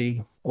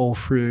property, all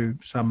through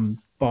some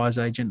buyer's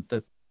agent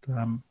that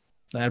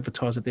they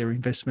advertise that they're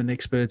investment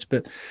experts.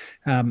 But,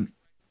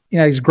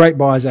 there's great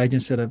buyer's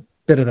agents that are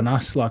better than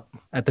us, like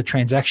at the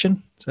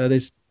transaction. So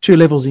there's two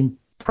levels in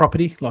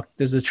property. Like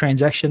there's the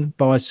transaction,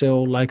 buy,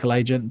 sell, local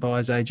agent,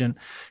 buyer's agent.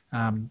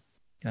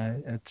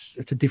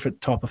 It's a different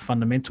type of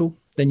fundamental.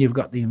 Then you've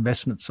got the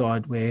investment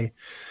side where,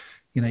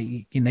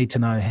 you need to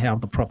know how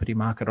the property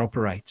market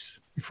operates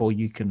before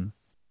you can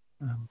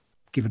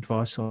give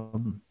advice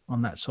on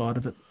that side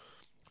of it.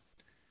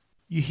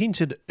 You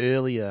hinted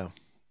earlier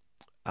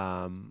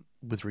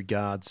with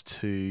regards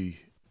to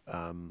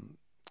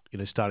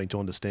starting to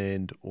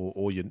understand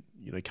or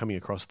coming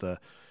across the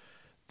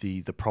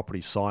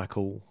property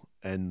cycle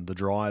and the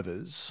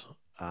drivers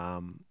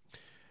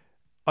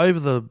over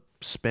the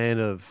span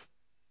of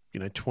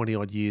 20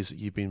 odd years that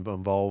you've been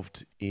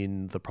involved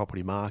in the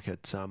property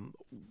market.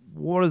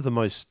 What are the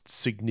most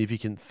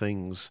significant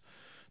things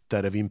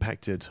that have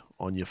impacted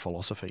on your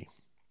philosophy?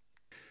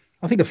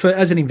 I think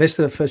as an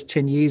investor, the first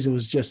 10 years, it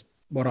was just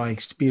what I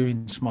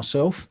experienced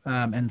myself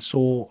and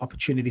saw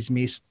opportunities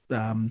missed.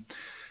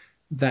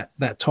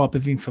 that type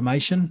of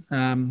information.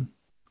 I'm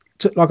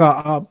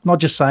not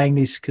just saying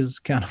this because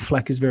Count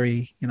Flack is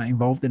very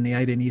involved in the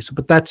 18 years,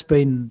 but that's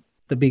been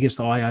the biggest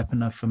eye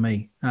opener for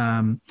me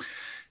over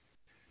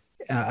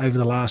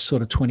the last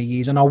sort of 20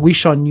 years. And I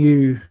wish I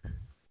knew,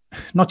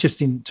 not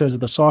just in terms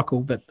of the cycle,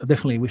 but I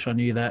definitely wish I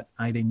knew that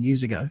 18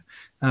 years ago.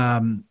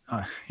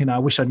 I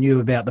wish I knew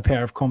about the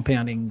power of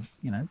compounding,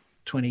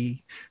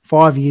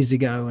 25 years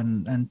ago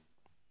and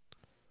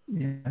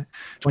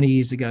 20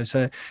 years ago.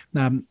 So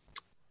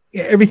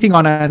everything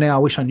I know now, I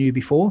wish I knew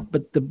before.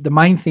 But the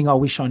main thing I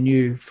wish I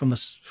knew from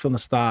the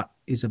start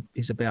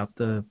is about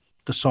the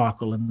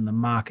cycle and the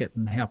market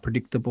and how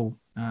predictable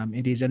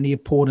it is, and the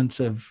importance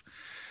of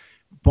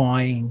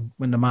buying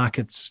when the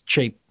market's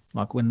cheap,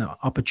 like when the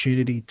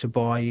opportunity to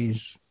buy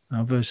is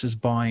versus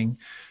buying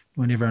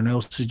when everyone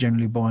else is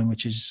generally buying,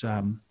 which is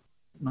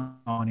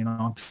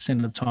 99%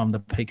 of the time the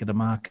peak of the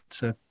market.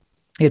 So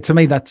yeah, to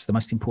me, that's the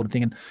most important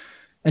thing.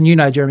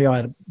 And Jeremy, I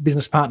had a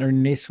business partner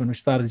in this when we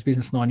started this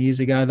business 9 years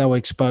ago. They were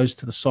exposed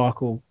to the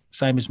cycle,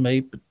 same as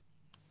me,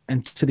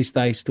 and to this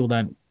day still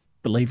don't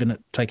believe in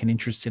it, take an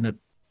interest in it,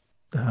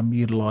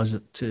 utilize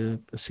it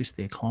to assist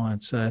their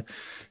clients. So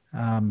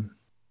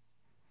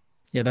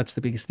that's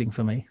the biggest thing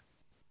for me.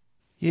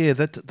 Yeah,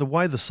 that the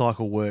way the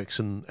cycle works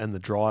and the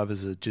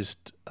drivers are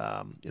just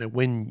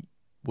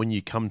when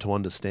you come to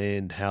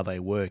understand how they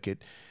work,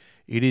 it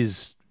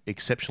is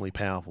exceptionally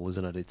powerful,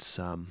 isn't it? It's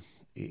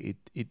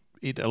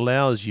it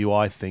allows you,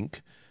 I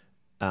think.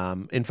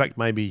 In fact,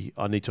 maybe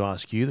I need to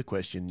ask you the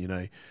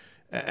question.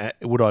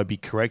 Would I be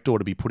correct, or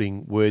to be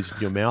putting words in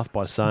your mouth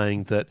by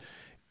saying that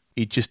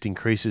it just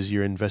increases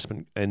your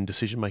investment and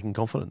decision-making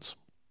confidence?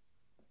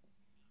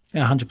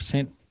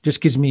 100%.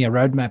 Just gives me a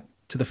roadmap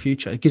to the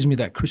future. It gives me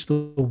that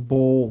crystal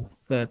ball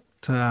that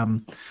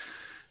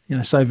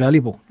so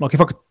valuable. Like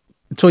if I could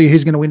tell you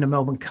who's going to win the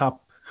Melbourne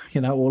Cup,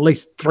 or at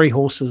least 3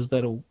 horses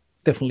that'll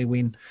definitely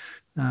win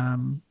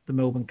the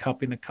Melbourne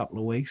Cup in a couple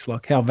of weeks.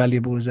 Like how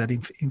valuable is that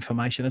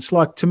information? It's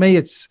like, to me,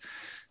 it's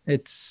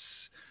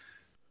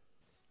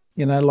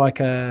like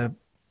a,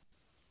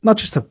 not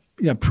just a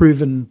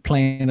proven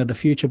plan of the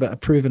future, but a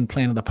proven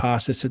plan of the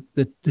past. It's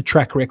the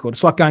track record.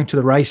 It's like going to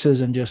the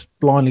races and just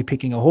blindly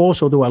picking a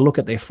horse, or do I look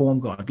at their form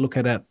guide, look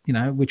at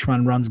which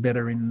one runs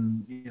better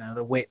in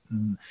the wet,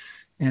 and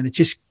it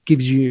just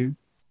gives you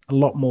a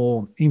lot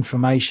more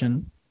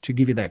information to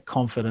give you that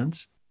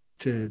confidence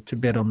to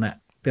bet on that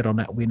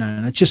winner.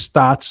 And it just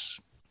starts,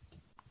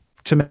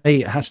 to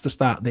me, it has to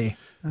start there.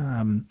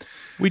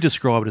 We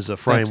describe it as a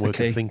framework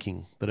of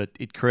thinking, that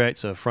it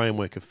creates a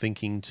framework of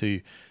thinking to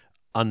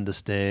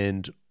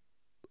understand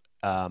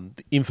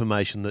the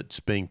information that's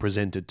being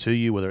presented to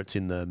you, whether it's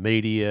in the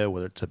media,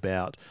 whether it's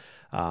about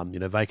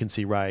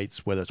vacancy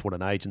rates, whether it's what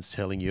an agent's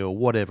telling you or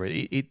whatever.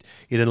 It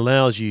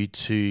allows you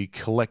to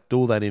collect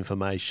all that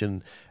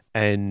information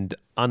and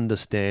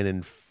understand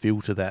and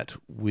filter that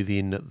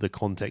within the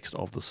context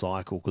of the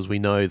cycle, because we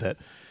know that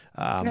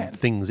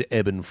things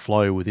ebb and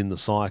flow within the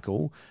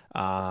cycle,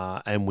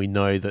 and we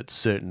know that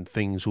certain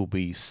things will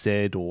be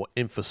said or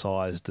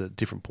emphasised at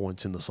different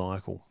points in the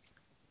cycle.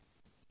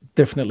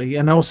 Definitely.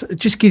 And also it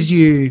just gives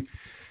you,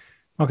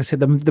 like I said,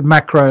 the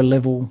macro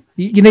level.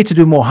 You need to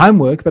do more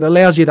homework, but it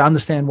allows you to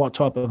understand what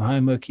type of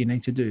homework you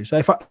need to do.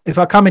 So if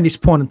I come in this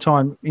point in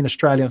time in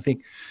Australia and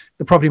think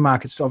the property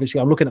market's,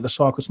 obviously I'm looking at the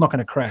cycle, it's not going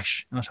to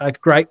crash, and I say,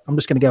 great, I'm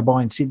just going to go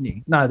buy in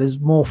Sydney. No, there's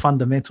more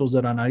fundamentals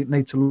that I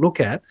need to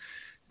look at,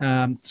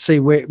 see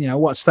where,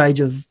 what stage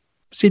of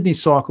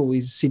Sydney's cycle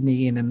is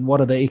Sydney in, and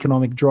what are the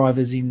economic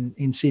drivers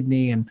in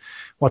Sydney, and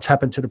what's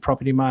happened to the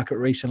property market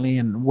recently,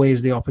 and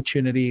where's the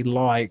opportunity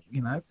like,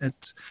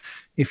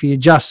 if you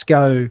just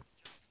go,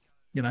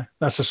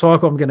 that's a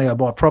cycle, I'm going to go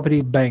buy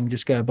property, bang,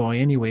 just go buy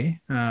anywhere.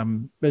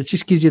 But it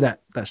just gives you that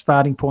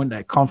starting point,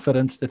 that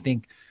confidence to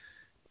think,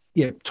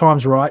 yeah,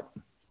 time's right.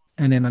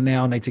 And then I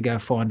now need to go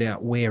find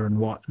out where and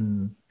what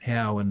and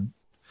how and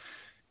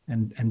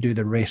do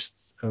the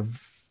rest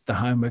of the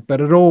homework.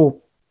 But it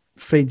all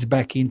feeds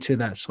back into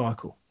that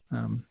cycle.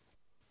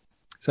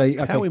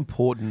 How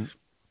important,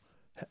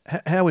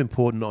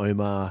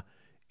 Omar,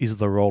 is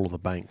the role of the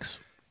banks?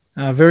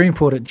 Very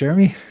important,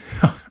 Jeremy.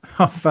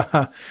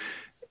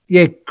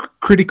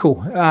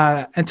 Critical.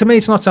 And to me,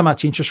 it's not so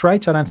much interest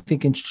rates. I don't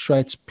think interest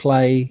rates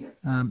play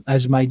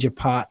as major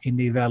part in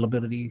the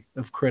availability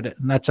of credit.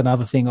 And that's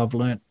another thing I've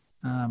learnt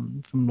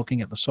from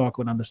looking at the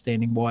cycle and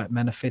understanding why it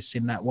manifests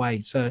in that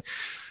way. So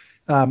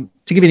to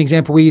give you an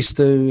example, we used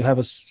to have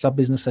a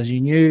sub-business, as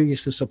you knew,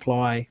 used to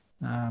supply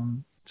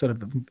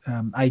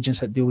agents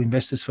that deal with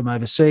investors from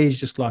overseas,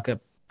 just like a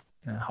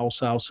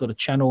wholesale sort of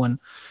channel.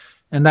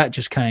 And that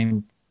just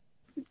came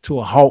to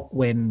a halt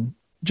when,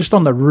 just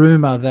on the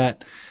rumour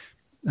that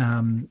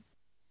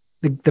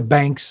the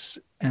banks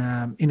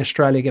in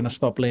Australia are going to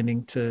stop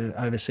lending to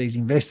overseas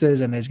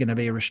investors, and there's going to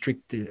be a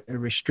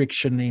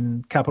restriction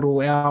in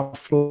capital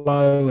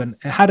outflow. And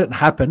it hadn't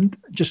happened,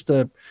 just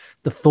the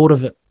thought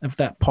of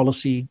that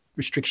policy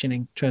restriction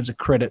in terms of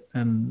credit,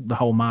 and the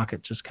whole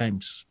market just came,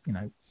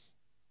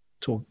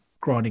 to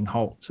grinding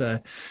halt. So,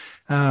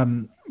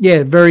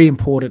 very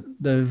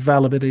important, the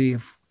availability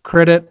of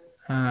credit,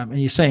 and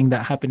you're seeing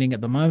that happening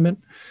at the moment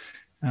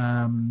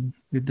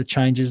with the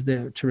changes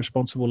there to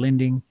responsible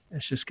lending.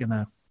 It's just going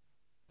to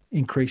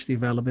increase the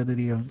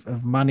availability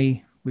of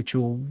money, which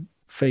will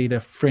feed a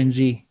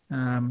frenzy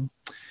in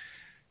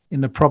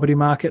the property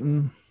market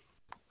and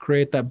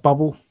create that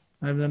bubble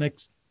over the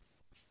next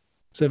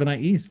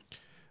 7-8 years.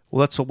 Well,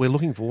 that's what we're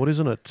looking for,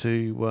 isn't it?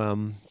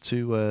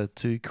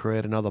 To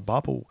create another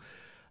bubble.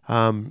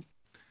 The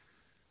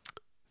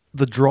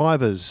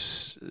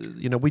drivers,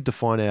 we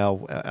define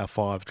our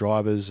 5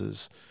 drivers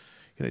as,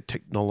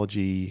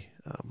 technology,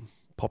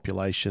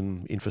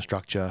 population,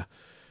 infrastructure,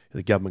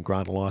 the government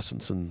grant and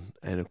license, and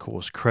of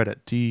course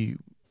credit. Do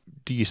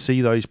you see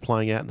those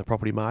playing out in the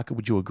property market?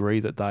 Would you agree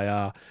that they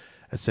are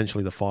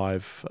essentially the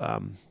five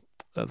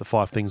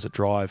things that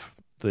drive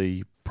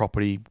the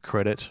property,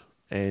 credit,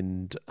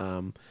 and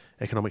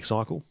economic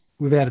cycle?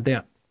 Without a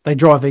doubt, they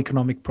drive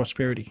economic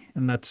prosperity,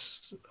 and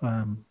that's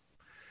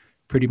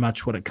pretty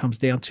much what it comes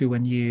down to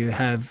when you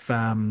have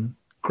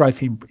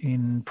growth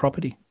in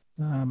property.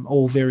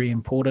 All very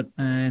important,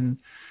 and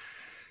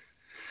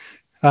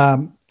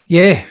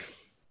you've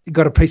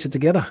got to piece it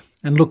together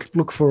and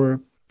look for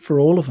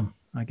all of them,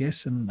 I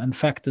guess, and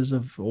factors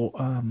of all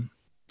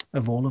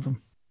of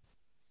them.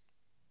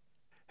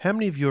 How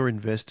many of your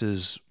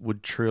investors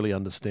would truly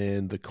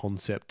understand the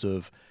concept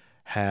of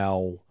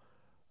how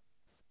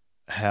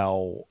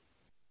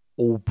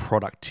all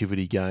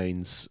productivity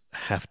gains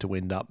have to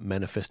end up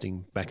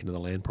manifesting back into the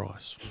land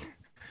price?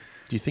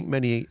 Do you think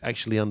many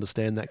actually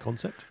understand that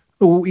concept?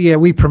 Well, yeah,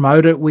 we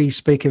promote it. We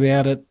speak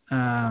about it.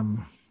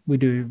 We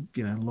do,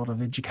 a lot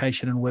of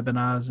education and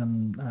webinars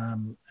and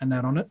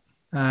that on it.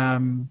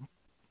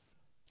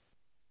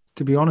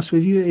 To be honest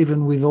with you,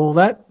 even with all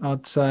that,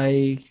 I'd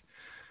say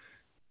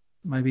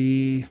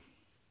maybe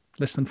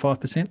less than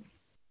 5%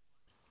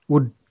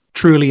 would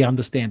truly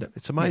understand it.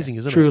 It's amazing,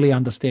 isn't it? Truly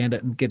understand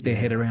it and get their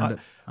head around it.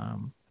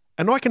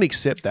 And I can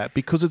accept that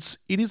because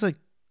it is a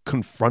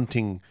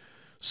confronting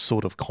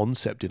sort of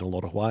concept in a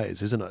lot of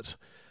ways, isn't it?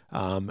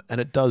 And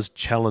it does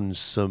challenge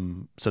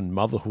some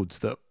motherhoods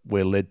that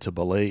we're led to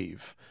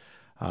believe.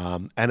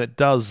 And it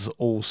does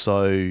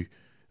also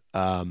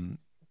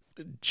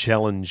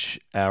challenge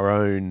our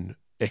own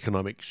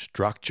economic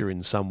structure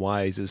in some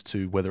ways as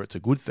to whether it's a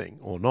good thing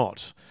or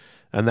not.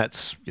 And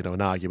that's,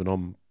 an argument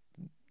I'm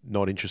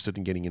not interested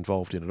in getting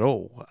involved in at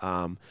all.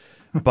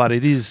 But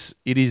it is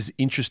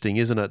interesting,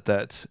 isn't it,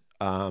 that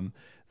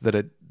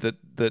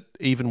that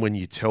even when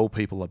you tell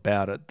people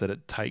about it, that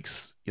it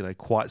takes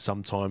quite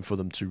some time for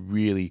them to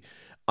really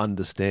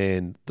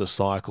understand the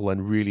cycle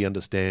and really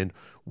understand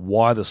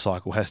why the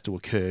cycle has to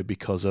occur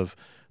because of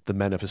the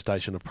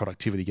manifestation of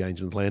productivity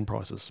gains in land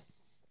prices.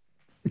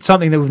 It's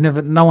something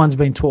that no one's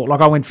been taught.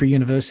 Like I went through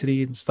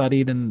university and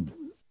studied and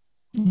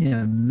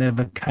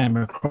never came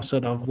across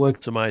it.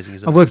 It's amazing,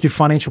 isn't it? I've worked with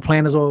financial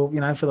planners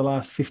for the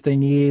last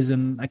 15 years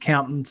and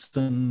accountants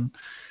and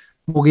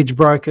mortgage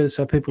brokers,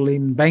 so people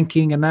in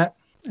banking and that,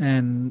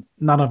 and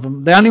none of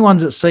them. The only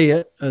ones that see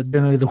it are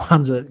generally the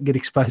ones that get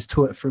exposed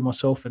to it through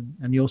myself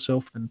and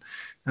yourself. And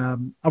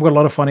I've got a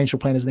lot of financial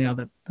planners now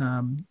that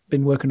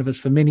been working with us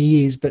for many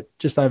years, but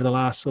just over the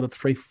last sort of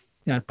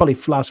probably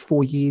last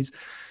 4 years,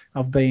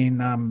 I've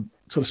been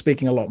sort of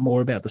speaking a lot more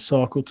about the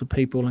cycle to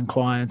people and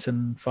clients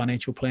and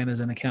financial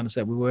planners and accountants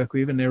that we work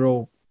with, and they're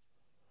all,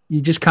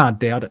 you just can't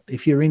doubt it.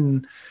 If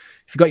you've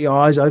got your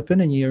eyes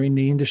open and you're in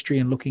the industry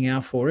and looking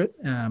out for it,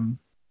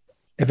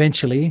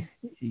 eventually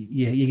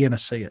you're going to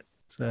see it.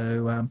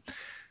 So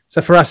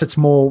for us, it's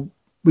more,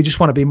 we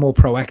just want to be more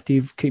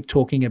proactive, keep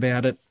talking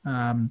about it,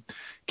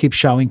 keep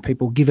showing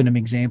people, giving them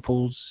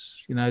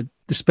examples,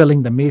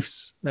 dispelling the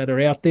myths that are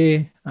out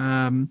there,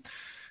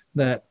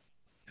 that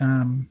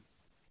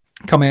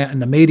come out in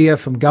the media,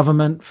 from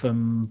government,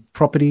 from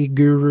property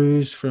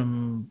gurus,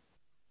 from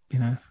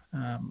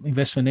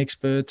investment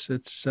experts.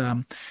 It's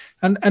and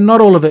not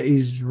all of it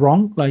is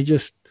wrong. Like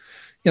just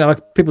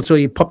like people tell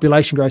you,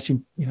 population growth,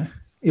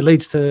 it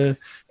leads to,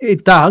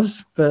 it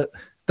does, but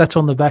that's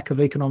on the back of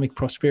economic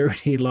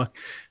prosperity. Like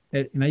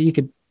you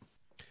could.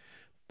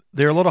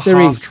 There are a lot of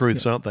half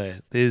truths, aren't there?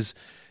 There's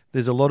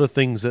a lot of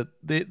things that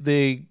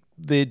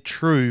they're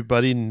true,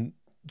 but in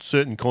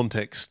certain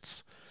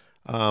contexts.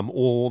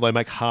 Or they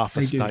make half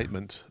a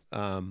statement,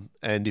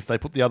 and if they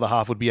put the other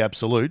half, would be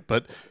absolute.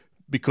 But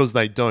because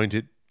they don't,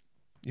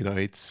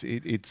 it's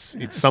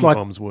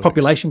sometimes like works.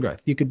 Population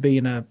growth. You could be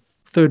in a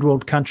third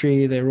world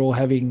country; they're all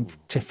having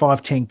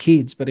 5-10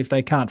 kids, but if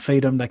they can't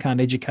feed them, they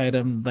can't educate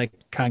them, they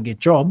can't get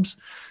jobs.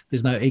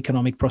 There's no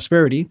economic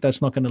prosperity.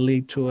 That's not going to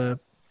lead to a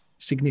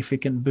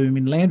significant boom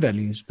in land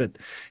values. But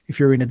if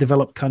you're in a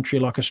developed country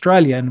like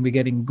Australia and we're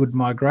getting good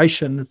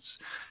migration, it's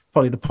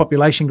probably the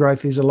population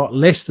growth is a lot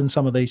less than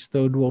some of these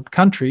third world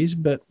countries,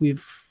 but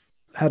we've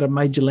had a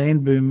major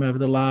land boom over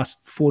the last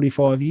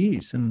 45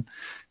 years, and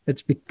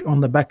it's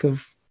on the back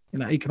of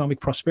economic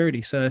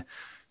prosperity. So,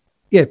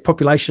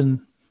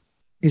 population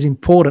is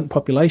important,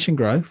 population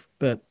growth,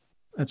 but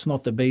it's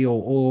not the be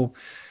all. Or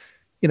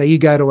you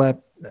go to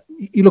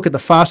you look at the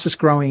fastest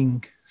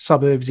growing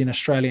suburbs in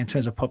Australia in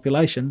terms of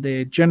population,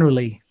 they're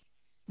generally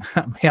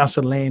house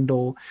and land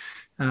or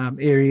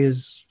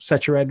areas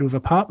saturated with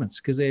apartments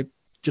because they're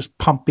just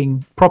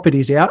pumping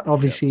properties out.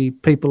 Obviously,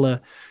 people are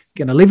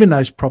going to live in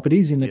those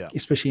properties,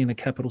 especially in the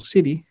capital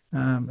city.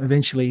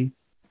 Eventually,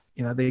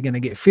 they're going to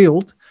get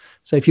filled.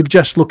 So if you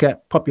just look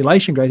at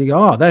population growth, you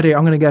go, that area,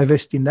 I'm going to go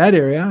invest in that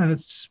area, and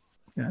it's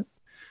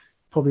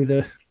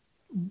probably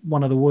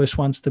one of the worst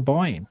ones to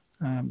buy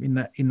in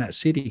that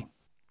city.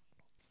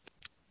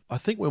 I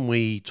think when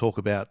we talk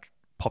about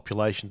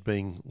population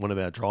being one of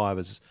our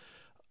drivers,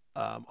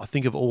 I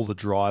think of all the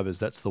drivers,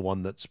 that's the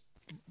one that's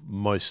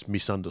most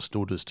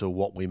misunderstood as to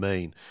what we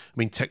mean. I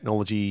mean,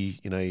 technology,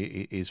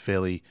 is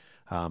fairly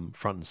front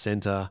and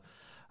center.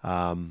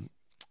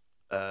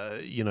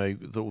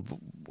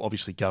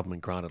 Obviously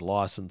government granted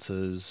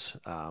licenses,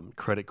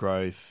 credit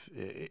growth,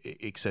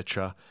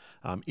 etc.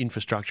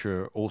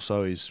 Infrastructure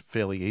also is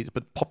fairly easy,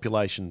 but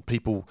population,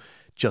 people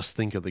just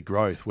think of the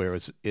growth,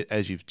 whereas,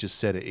 as you've just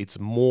said, it's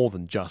more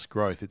than just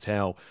growth. It's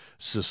how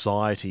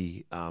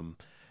society,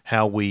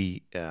 how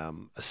we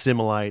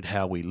assimilate,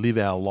 how we live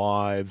our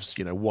lives,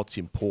 what's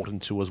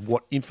important to us,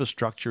 what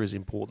infrastructure is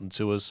important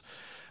to us,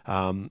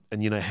 and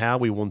how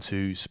we want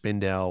to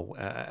spend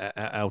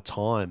our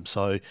time.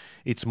 So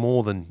it's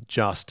more than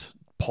just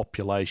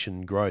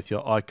population growth.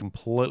 I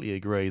completely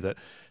agree that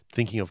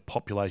thinking of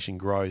population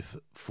growth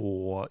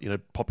for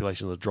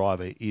population as a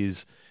driver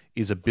is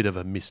a bit of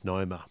a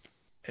misnomer.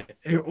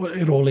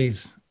 It all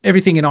is.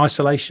 Everything in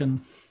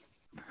isolation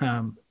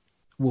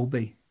will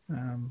be.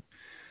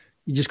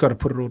 You just got to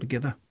put it all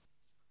together.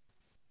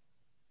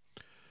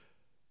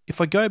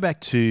 If I go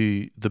back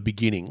to the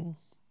beginning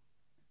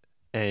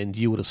and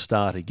you were to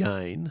start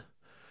again,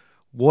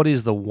 what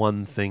is the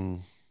one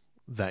thing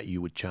that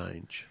you would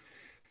change?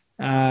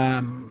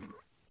 I'd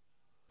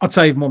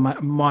save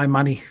my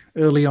money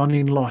early on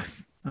in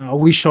life. I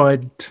wish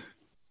I'd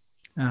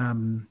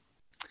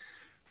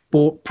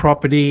bought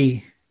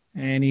property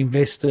and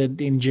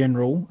invested in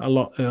general a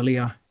lot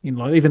earlier in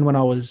life. Even when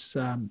I was,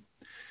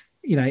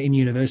 in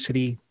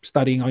university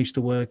studying, I used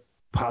to work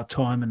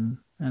part-time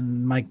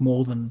and make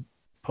more than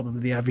probably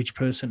the average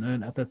person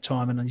earned at that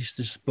time, and I used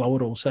to just blow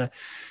it all. So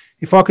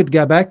if I could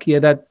go back,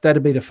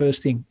 that'd be the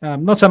first thing.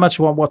 Not so much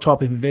what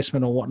type of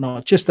investment or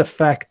whatnot, just the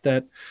fact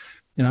that,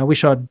 I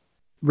wish I'd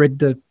read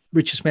The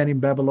Richest Man in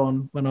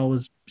Babylon when I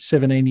was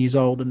 17 years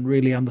old and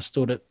really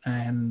understood it,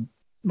 and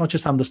not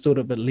just understood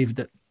it, but lived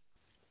it.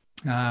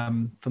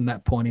 From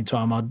that point in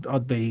time,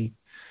 I'd be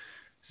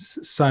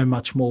so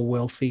much more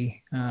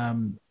wealthy.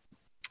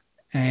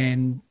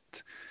 And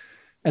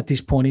at this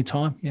point in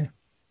time,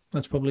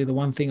 that's probably the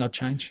one thing I'd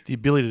change. The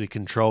ability to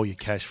control your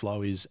cash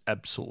flow is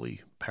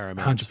absolutely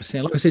paramount.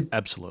 100%. Like I said,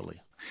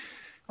 absolutely.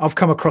 I've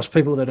come across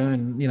people that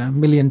earn, $1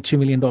 million, $2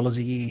 million a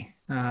year,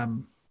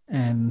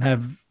 and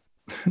have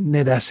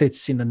net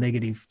assets in the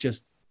negative,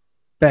 just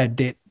bad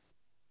debt,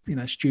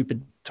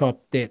 stupid type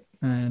debt.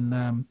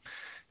 And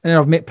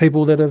I've met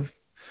people that have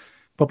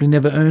probably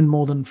never earned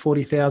more than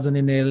 40,000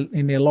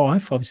 in their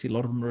life. Obviously, a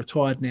lot of them are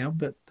retired now,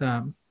 but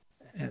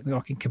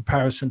like in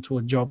comparison to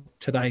a job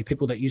today,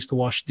 people that used to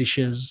wash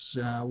dishes,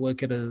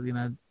 work at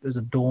as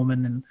a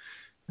doorman and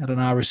at an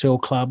RSL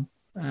club,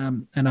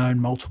 and own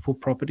multiple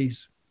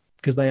properties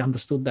because they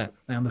understood that.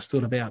 They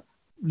understood about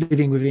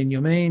living within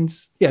your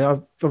means. Yeah,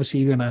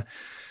 obviously you're gonna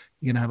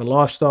have a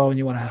lifestyle and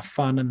you want to have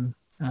fun,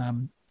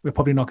 and we're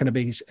probably not going to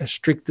be as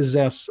strict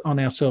on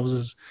ourselves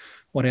as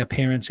what our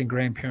parents and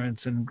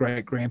grandparents and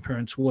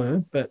great-grandparents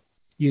were, but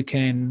you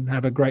can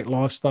have a great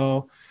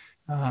lifestyle,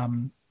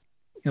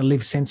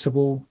 live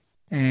sensible,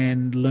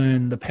 and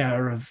learn the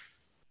power of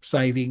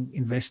saving,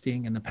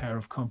 investing, and the power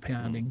of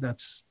compounding.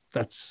 That's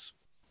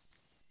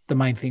the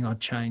main thing I'd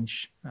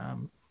change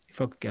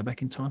if I could go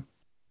back in time.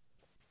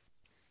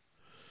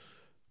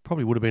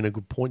 Probably would have been a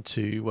good point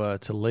to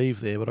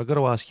leave there, but I've got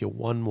to ask you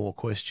one more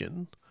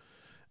question,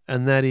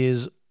 and that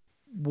is,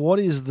 what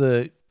is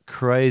the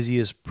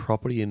craziest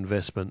property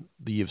investment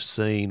that you've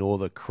seen, or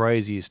the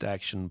craziest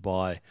action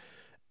by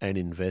an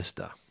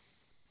investor?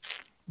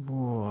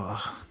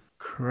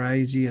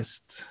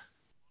 Craziest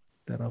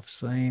that I've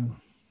seen.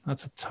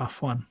 That's a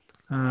tough one.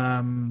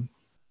 I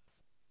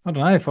don't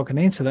know if I can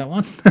answer that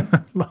one.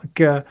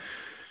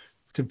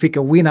 To pick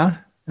a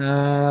winner.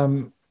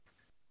 I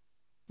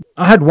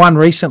had one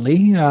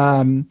recently.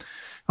 I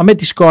met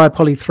this guy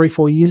probably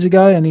 3-4 years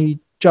ago, and he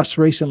just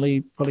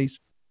recently, probably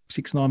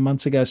 6-9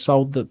 months ago,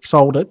 sold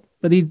it.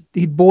 But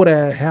he'd bought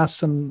a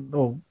house,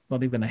 or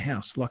not even a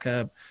house, like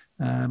in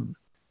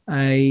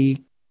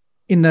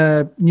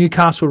the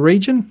Newcastle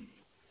region.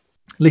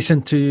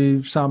 Listened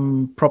to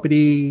some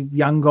property,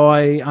 young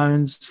guy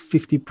owns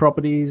 50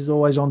 properties,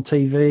 always on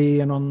TV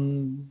and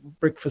on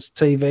breakfast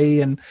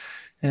TV and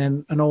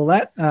all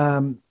that.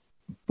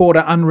 Bought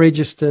an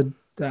unregistered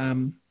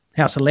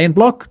house and land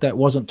block that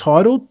wasn't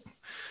titled.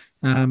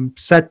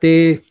 Sat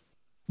there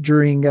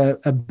during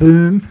a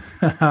boom,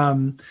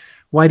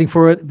 waiting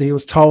for it. He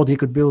was told he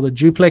could build a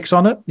duplex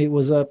on it. It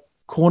was a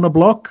corner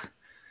block,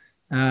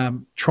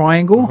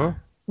 triangle. Uh-huh.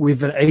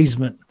 with an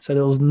easement. So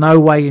there was no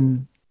way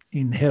in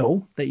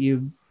hell that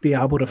you'd be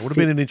able to It would have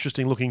been an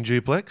interesting looking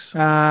duplex.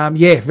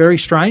 Yeah, very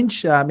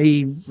strange.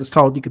 He was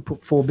told you could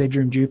put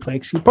 4-bedroom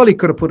duplex. He probably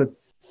could have put it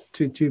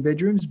two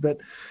bedrooms,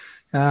 but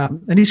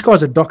and this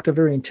guy's a doctor,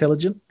 very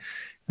intelligent.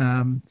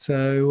 Yeah,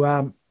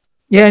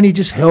 and he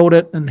just held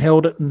it and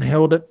held it and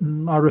held it.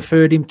 And I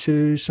referred him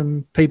to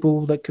some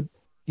people that could,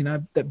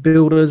 that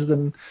builders,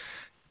 and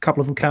a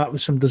couple of them came up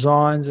with some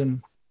designs.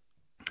 And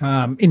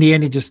in the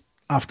end, he just,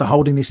 after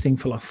holding this thing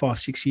for like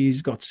 5-6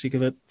 years, got sick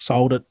of it,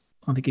 sold it.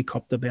 I think he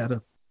copped about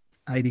a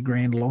 80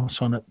 grand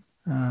loss on it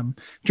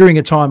during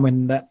a time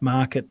when that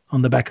market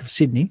on the back of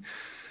Sydney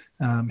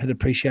had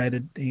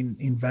appreciated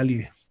in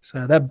value.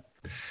 So that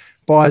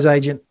buyer's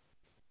agent,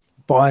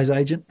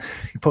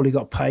 he probably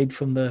got paid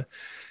from the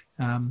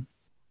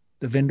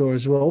vendor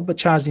as well, but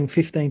charged him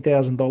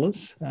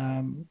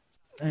 $15,000.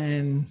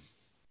 And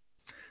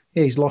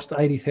yeah, he's lost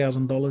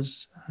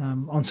 $80,000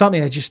 on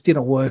something that just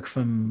didn't work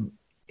from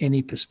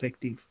any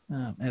perspective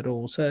at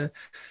all. So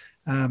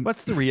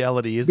what's the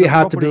reality? Is the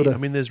hard to build I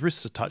mean, there's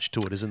risks attached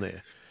to it, isn't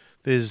there?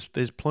 There's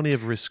plenty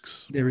of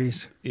risks. There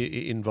is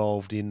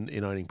involved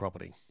in owning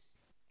property.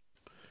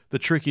 The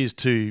trick is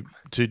to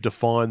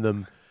define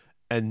them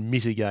and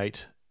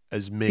mitigate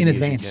as many in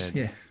advance. As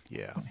you can.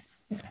 Yeah.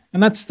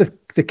 And that's the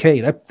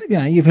key. That,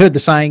 you've heard the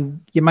saying,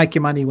 you make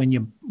your money when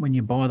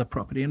you buy the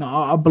property, and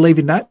I believe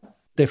in that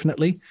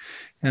definitely.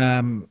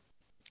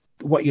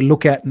 What you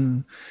look at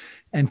and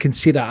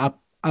consider up,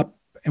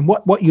 and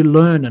what you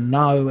learn and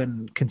know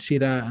and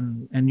consider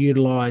and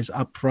utilize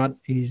up front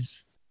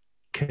is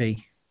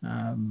key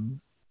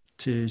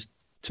to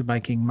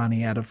making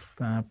money out of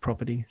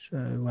property.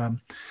 So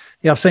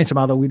I've seen some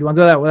other weird ones.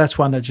 That's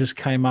one that just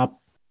came up.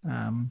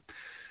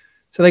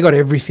 So they got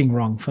everything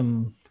wrong,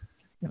 from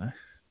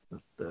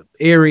the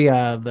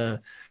area,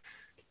 the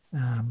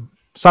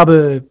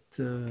suburb,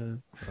 the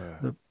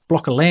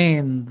block of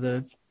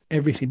land,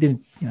 everything.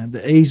 Didn't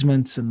the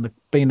easements and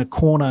being a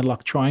corner,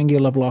 like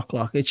triangular block,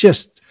 like it's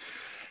just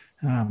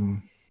a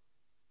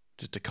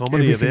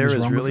comedy of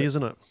errors, really,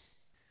 isn't it?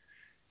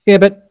 Yeah,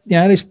 but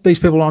these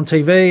people on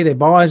TV, they're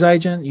buyer's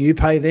agent, you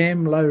pay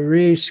them, low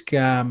risk,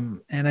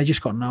 and they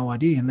just got no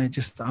idea, and they're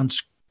just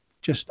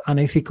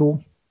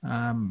unethical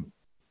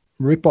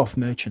rip-off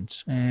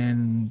merchants.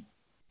 And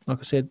like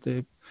I said,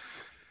 they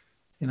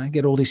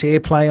get all this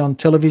airplay on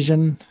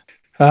television.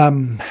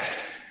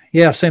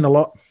 I've seen a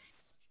lot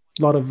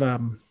of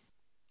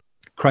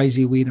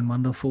crazy, weird, and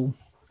wonderful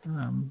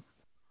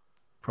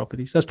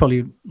properties. That's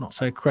probably not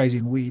so crazy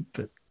and weird,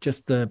 but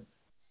just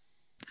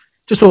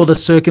all the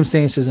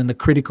circumstances and the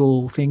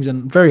critical things,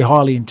 and very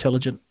highly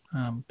intelligent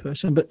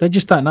person, but they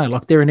just don't know.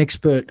 Like, they're an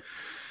expert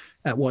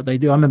at what they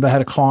do. I remember I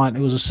had a client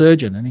who was a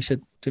surgeon, and he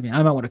said to me,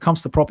 "Mate, when it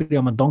comes to property,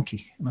 I'm a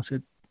donkey." And I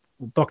said,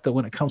 "Well, doctor,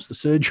 when it comes to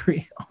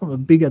surgery, I'm a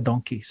bigger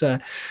donkey." So,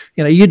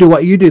 you do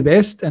what you do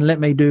best, and let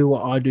me do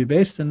what I do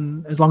best.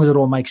 And as long as it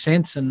all makes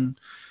sense, and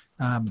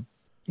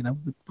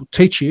we'll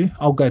teach you,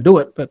 I'll go do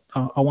it. But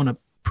I want to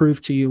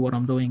prove to you what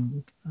I'm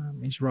doing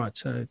is right.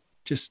 So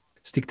just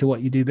stick to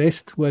what you do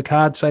best, work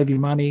hard, save your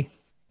money,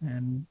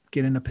 and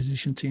get in a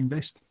position to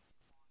invest.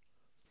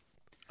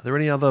 Are there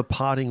any other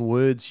parting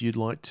words you'd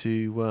like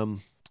to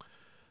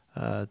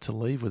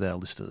leave with our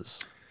listeners?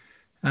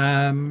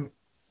 No,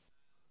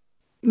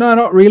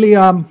 not really.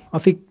 I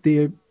think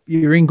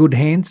you're in good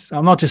hands.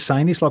 I'm not just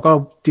saying this. Like,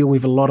 I'll deal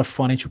with a lot of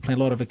financial plan, a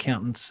lot of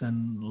accountants,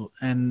 and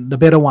the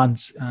better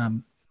ones,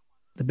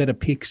 the better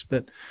picks.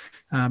 But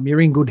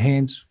you're in good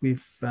hands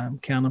with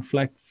Cowan and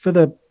Flack for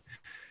the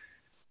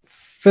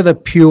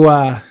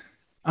pure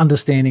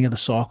understanding of the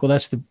cycle.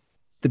 That's the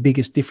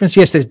biggest difference.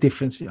 Yes, there's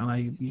difference. I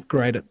know you're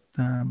great at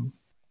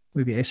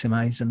with your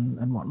SMAs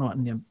and whatnot,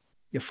 and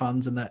your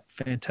funds and that,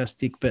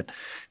 fantastic. But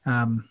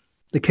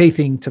the key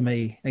thing to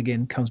me,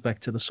 again, comes back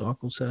to the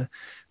cycle. So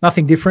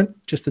nothing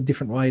different, just a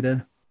different way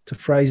to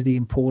phrase the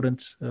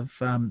importance of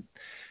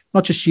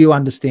not just you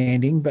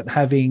understanding, but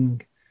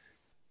having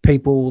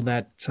people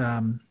that,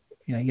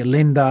 your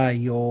lender,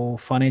 your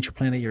financial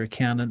planner, your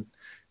accountant,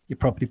 your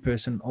property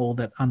person, all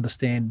that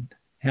understand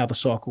how the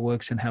cycle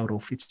works and how it all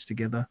fits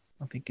together,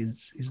 I think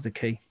is the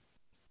key.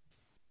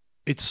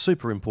 It's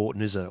super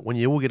important, isn't it? When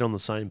you all get on the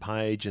same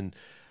page and,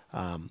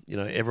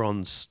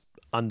 everyone's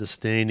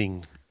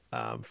understanding,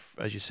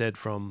 as you said,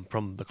 from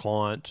the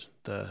client,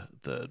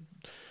 the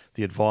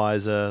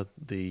advisor,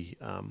 the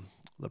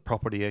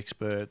property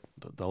expert,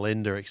 the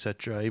lender,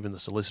 etc., even the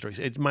solicitor.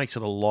 It makes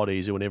it a lot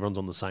easier when everyone's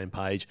on the same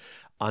page,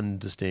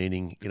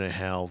 understanding,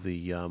 how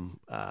the,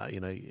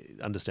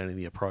 understanding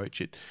the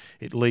approach.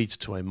 It leads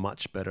to a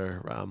much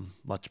better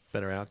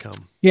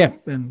outcome. Yeah,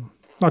 and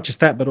not just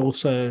that, but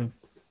also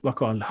like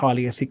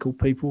highly ethical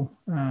people.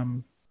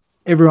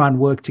 Everyone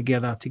work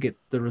together to get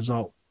the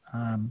result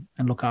and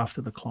look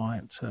after the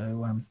client.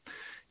 So,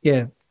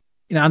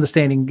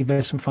 understanding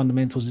investment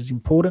fundamentals is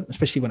important,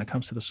 especially when it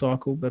comes to the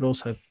cycle, but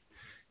also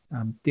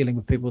dealing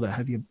with people that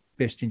have your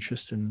best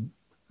interest and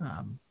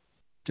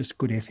just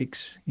good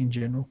ethics in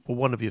general. Well,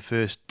 one of your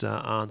first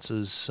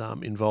answers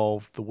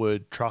involved the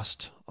word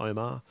trust,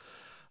 Omar.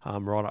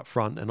 right up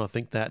front. And I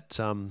think that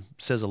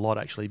says a lot,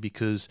 actually,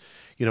 because,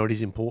 it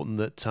is important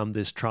that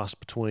there's trust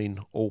between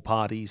all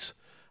parties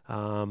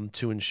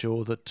to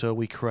ensure that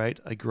we create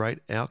a great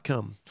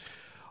outcome.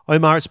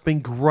 Omar, it's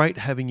been great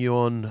having you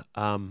on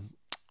our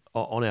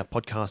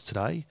podcast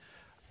today.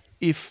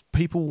 If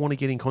people want to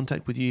get in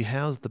contact with you,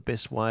 how's the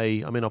best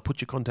way? I mean, I'll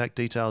put your contact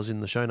details in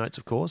the show notes,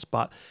 of course,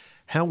 but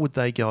how would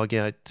they go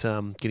about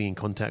getting in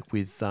contact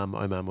with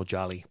Omar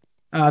Morjali?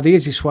 The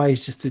easiest way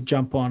is just to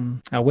jump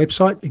on our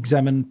website,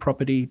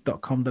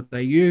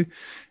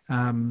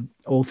 exameneproperty.com.au,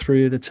 all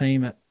through the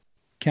team at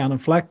Cowan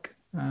and Flack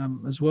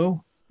as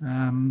well.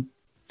 And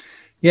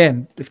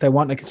if they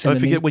want, they can send. Don't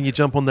forget when you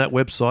jump on that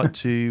website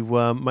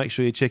to make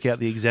sure you check out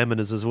the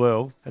examiners as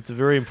well. That's a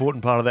very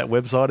important part of that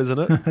website, isn't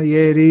it?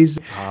 Yeah, it is.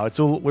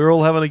 We're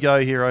all having a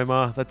go here,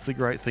 Omar. That's the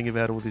great thing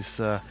about all this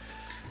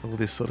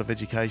sort of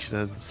education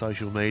and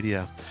social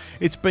media.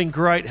 It's been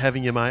great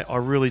having you, mate. I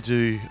really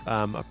do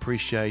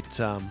appreciate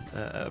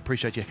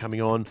you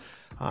coming on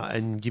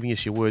and giving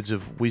us your words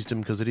of wisdom,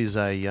 because it is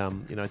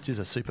it is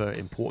a super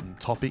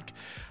important topic.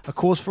 Of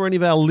course, for any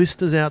of our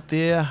listeners out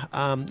there,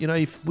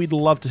 if we'd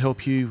love to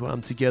help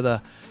you together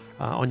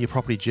on your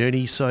property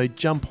journey, so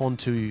jump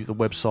onto the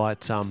website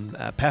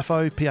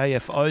PAFO,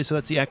 P-A-F-O, so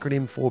that's the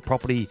acronym for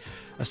Property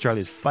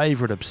Australia's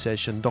Favourite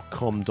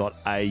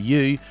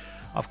Obsession.com.au.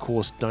 Of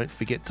course, don't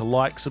forget to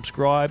like,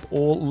 subscribe,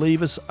 or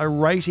leave us a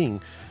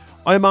rating.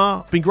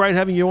 Omar, been great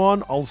having you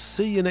on. I'll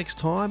see you next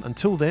time.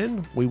 Until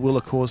then, we will,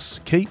 of course,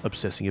 keep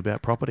obsessing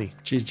about property.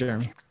 Cheers,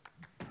 Jeremy.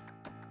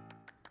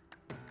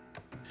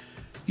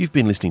 You've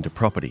been listening to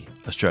Property,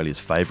 Australia's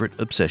favourite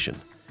obsession.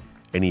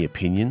 Any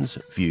opinions,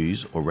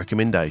 views, or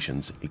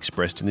recommendations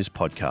expressed in this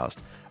podcast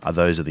are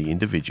those of the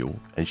individual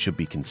and should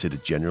be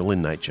considered general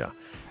in nature,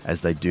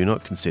 as they do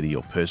not consider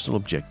your personal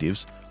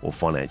objectives or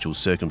financial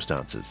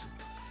circumstances.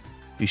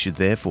 You should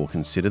therefore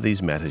consider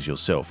these matters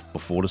yourself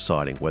before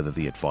deciding whether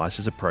the advice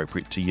is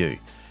appropriate to you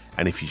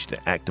and if you should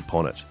act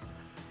upon it.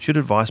 Should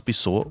advice be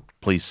sought,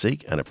 please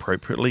seek an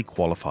appropriately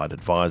qualified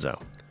advisor.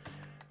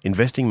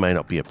 Investing may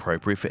not be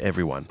appropriate for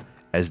everyone,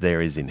 as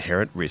there is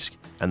inherent risk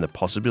and the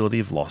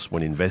possibility of loss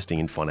when investing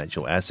in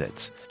financial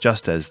assets,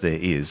 just as there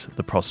is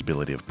the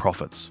possibility of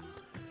profits.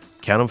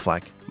 Cowan and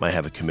Flack may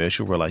have a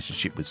commercial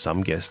relationship with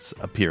some guests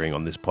appearing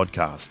on this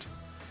podcast.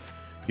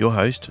 Your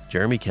host,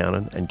 Jeremy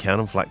Cowan and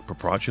Cowan and Flack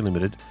Proprietary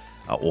Limited,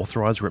 are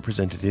authorised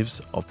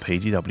representatives of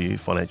PGW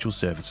Financial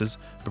Services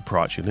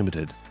Proprietary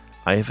Limited,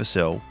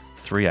 AFSL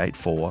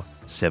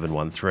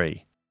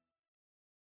 384713.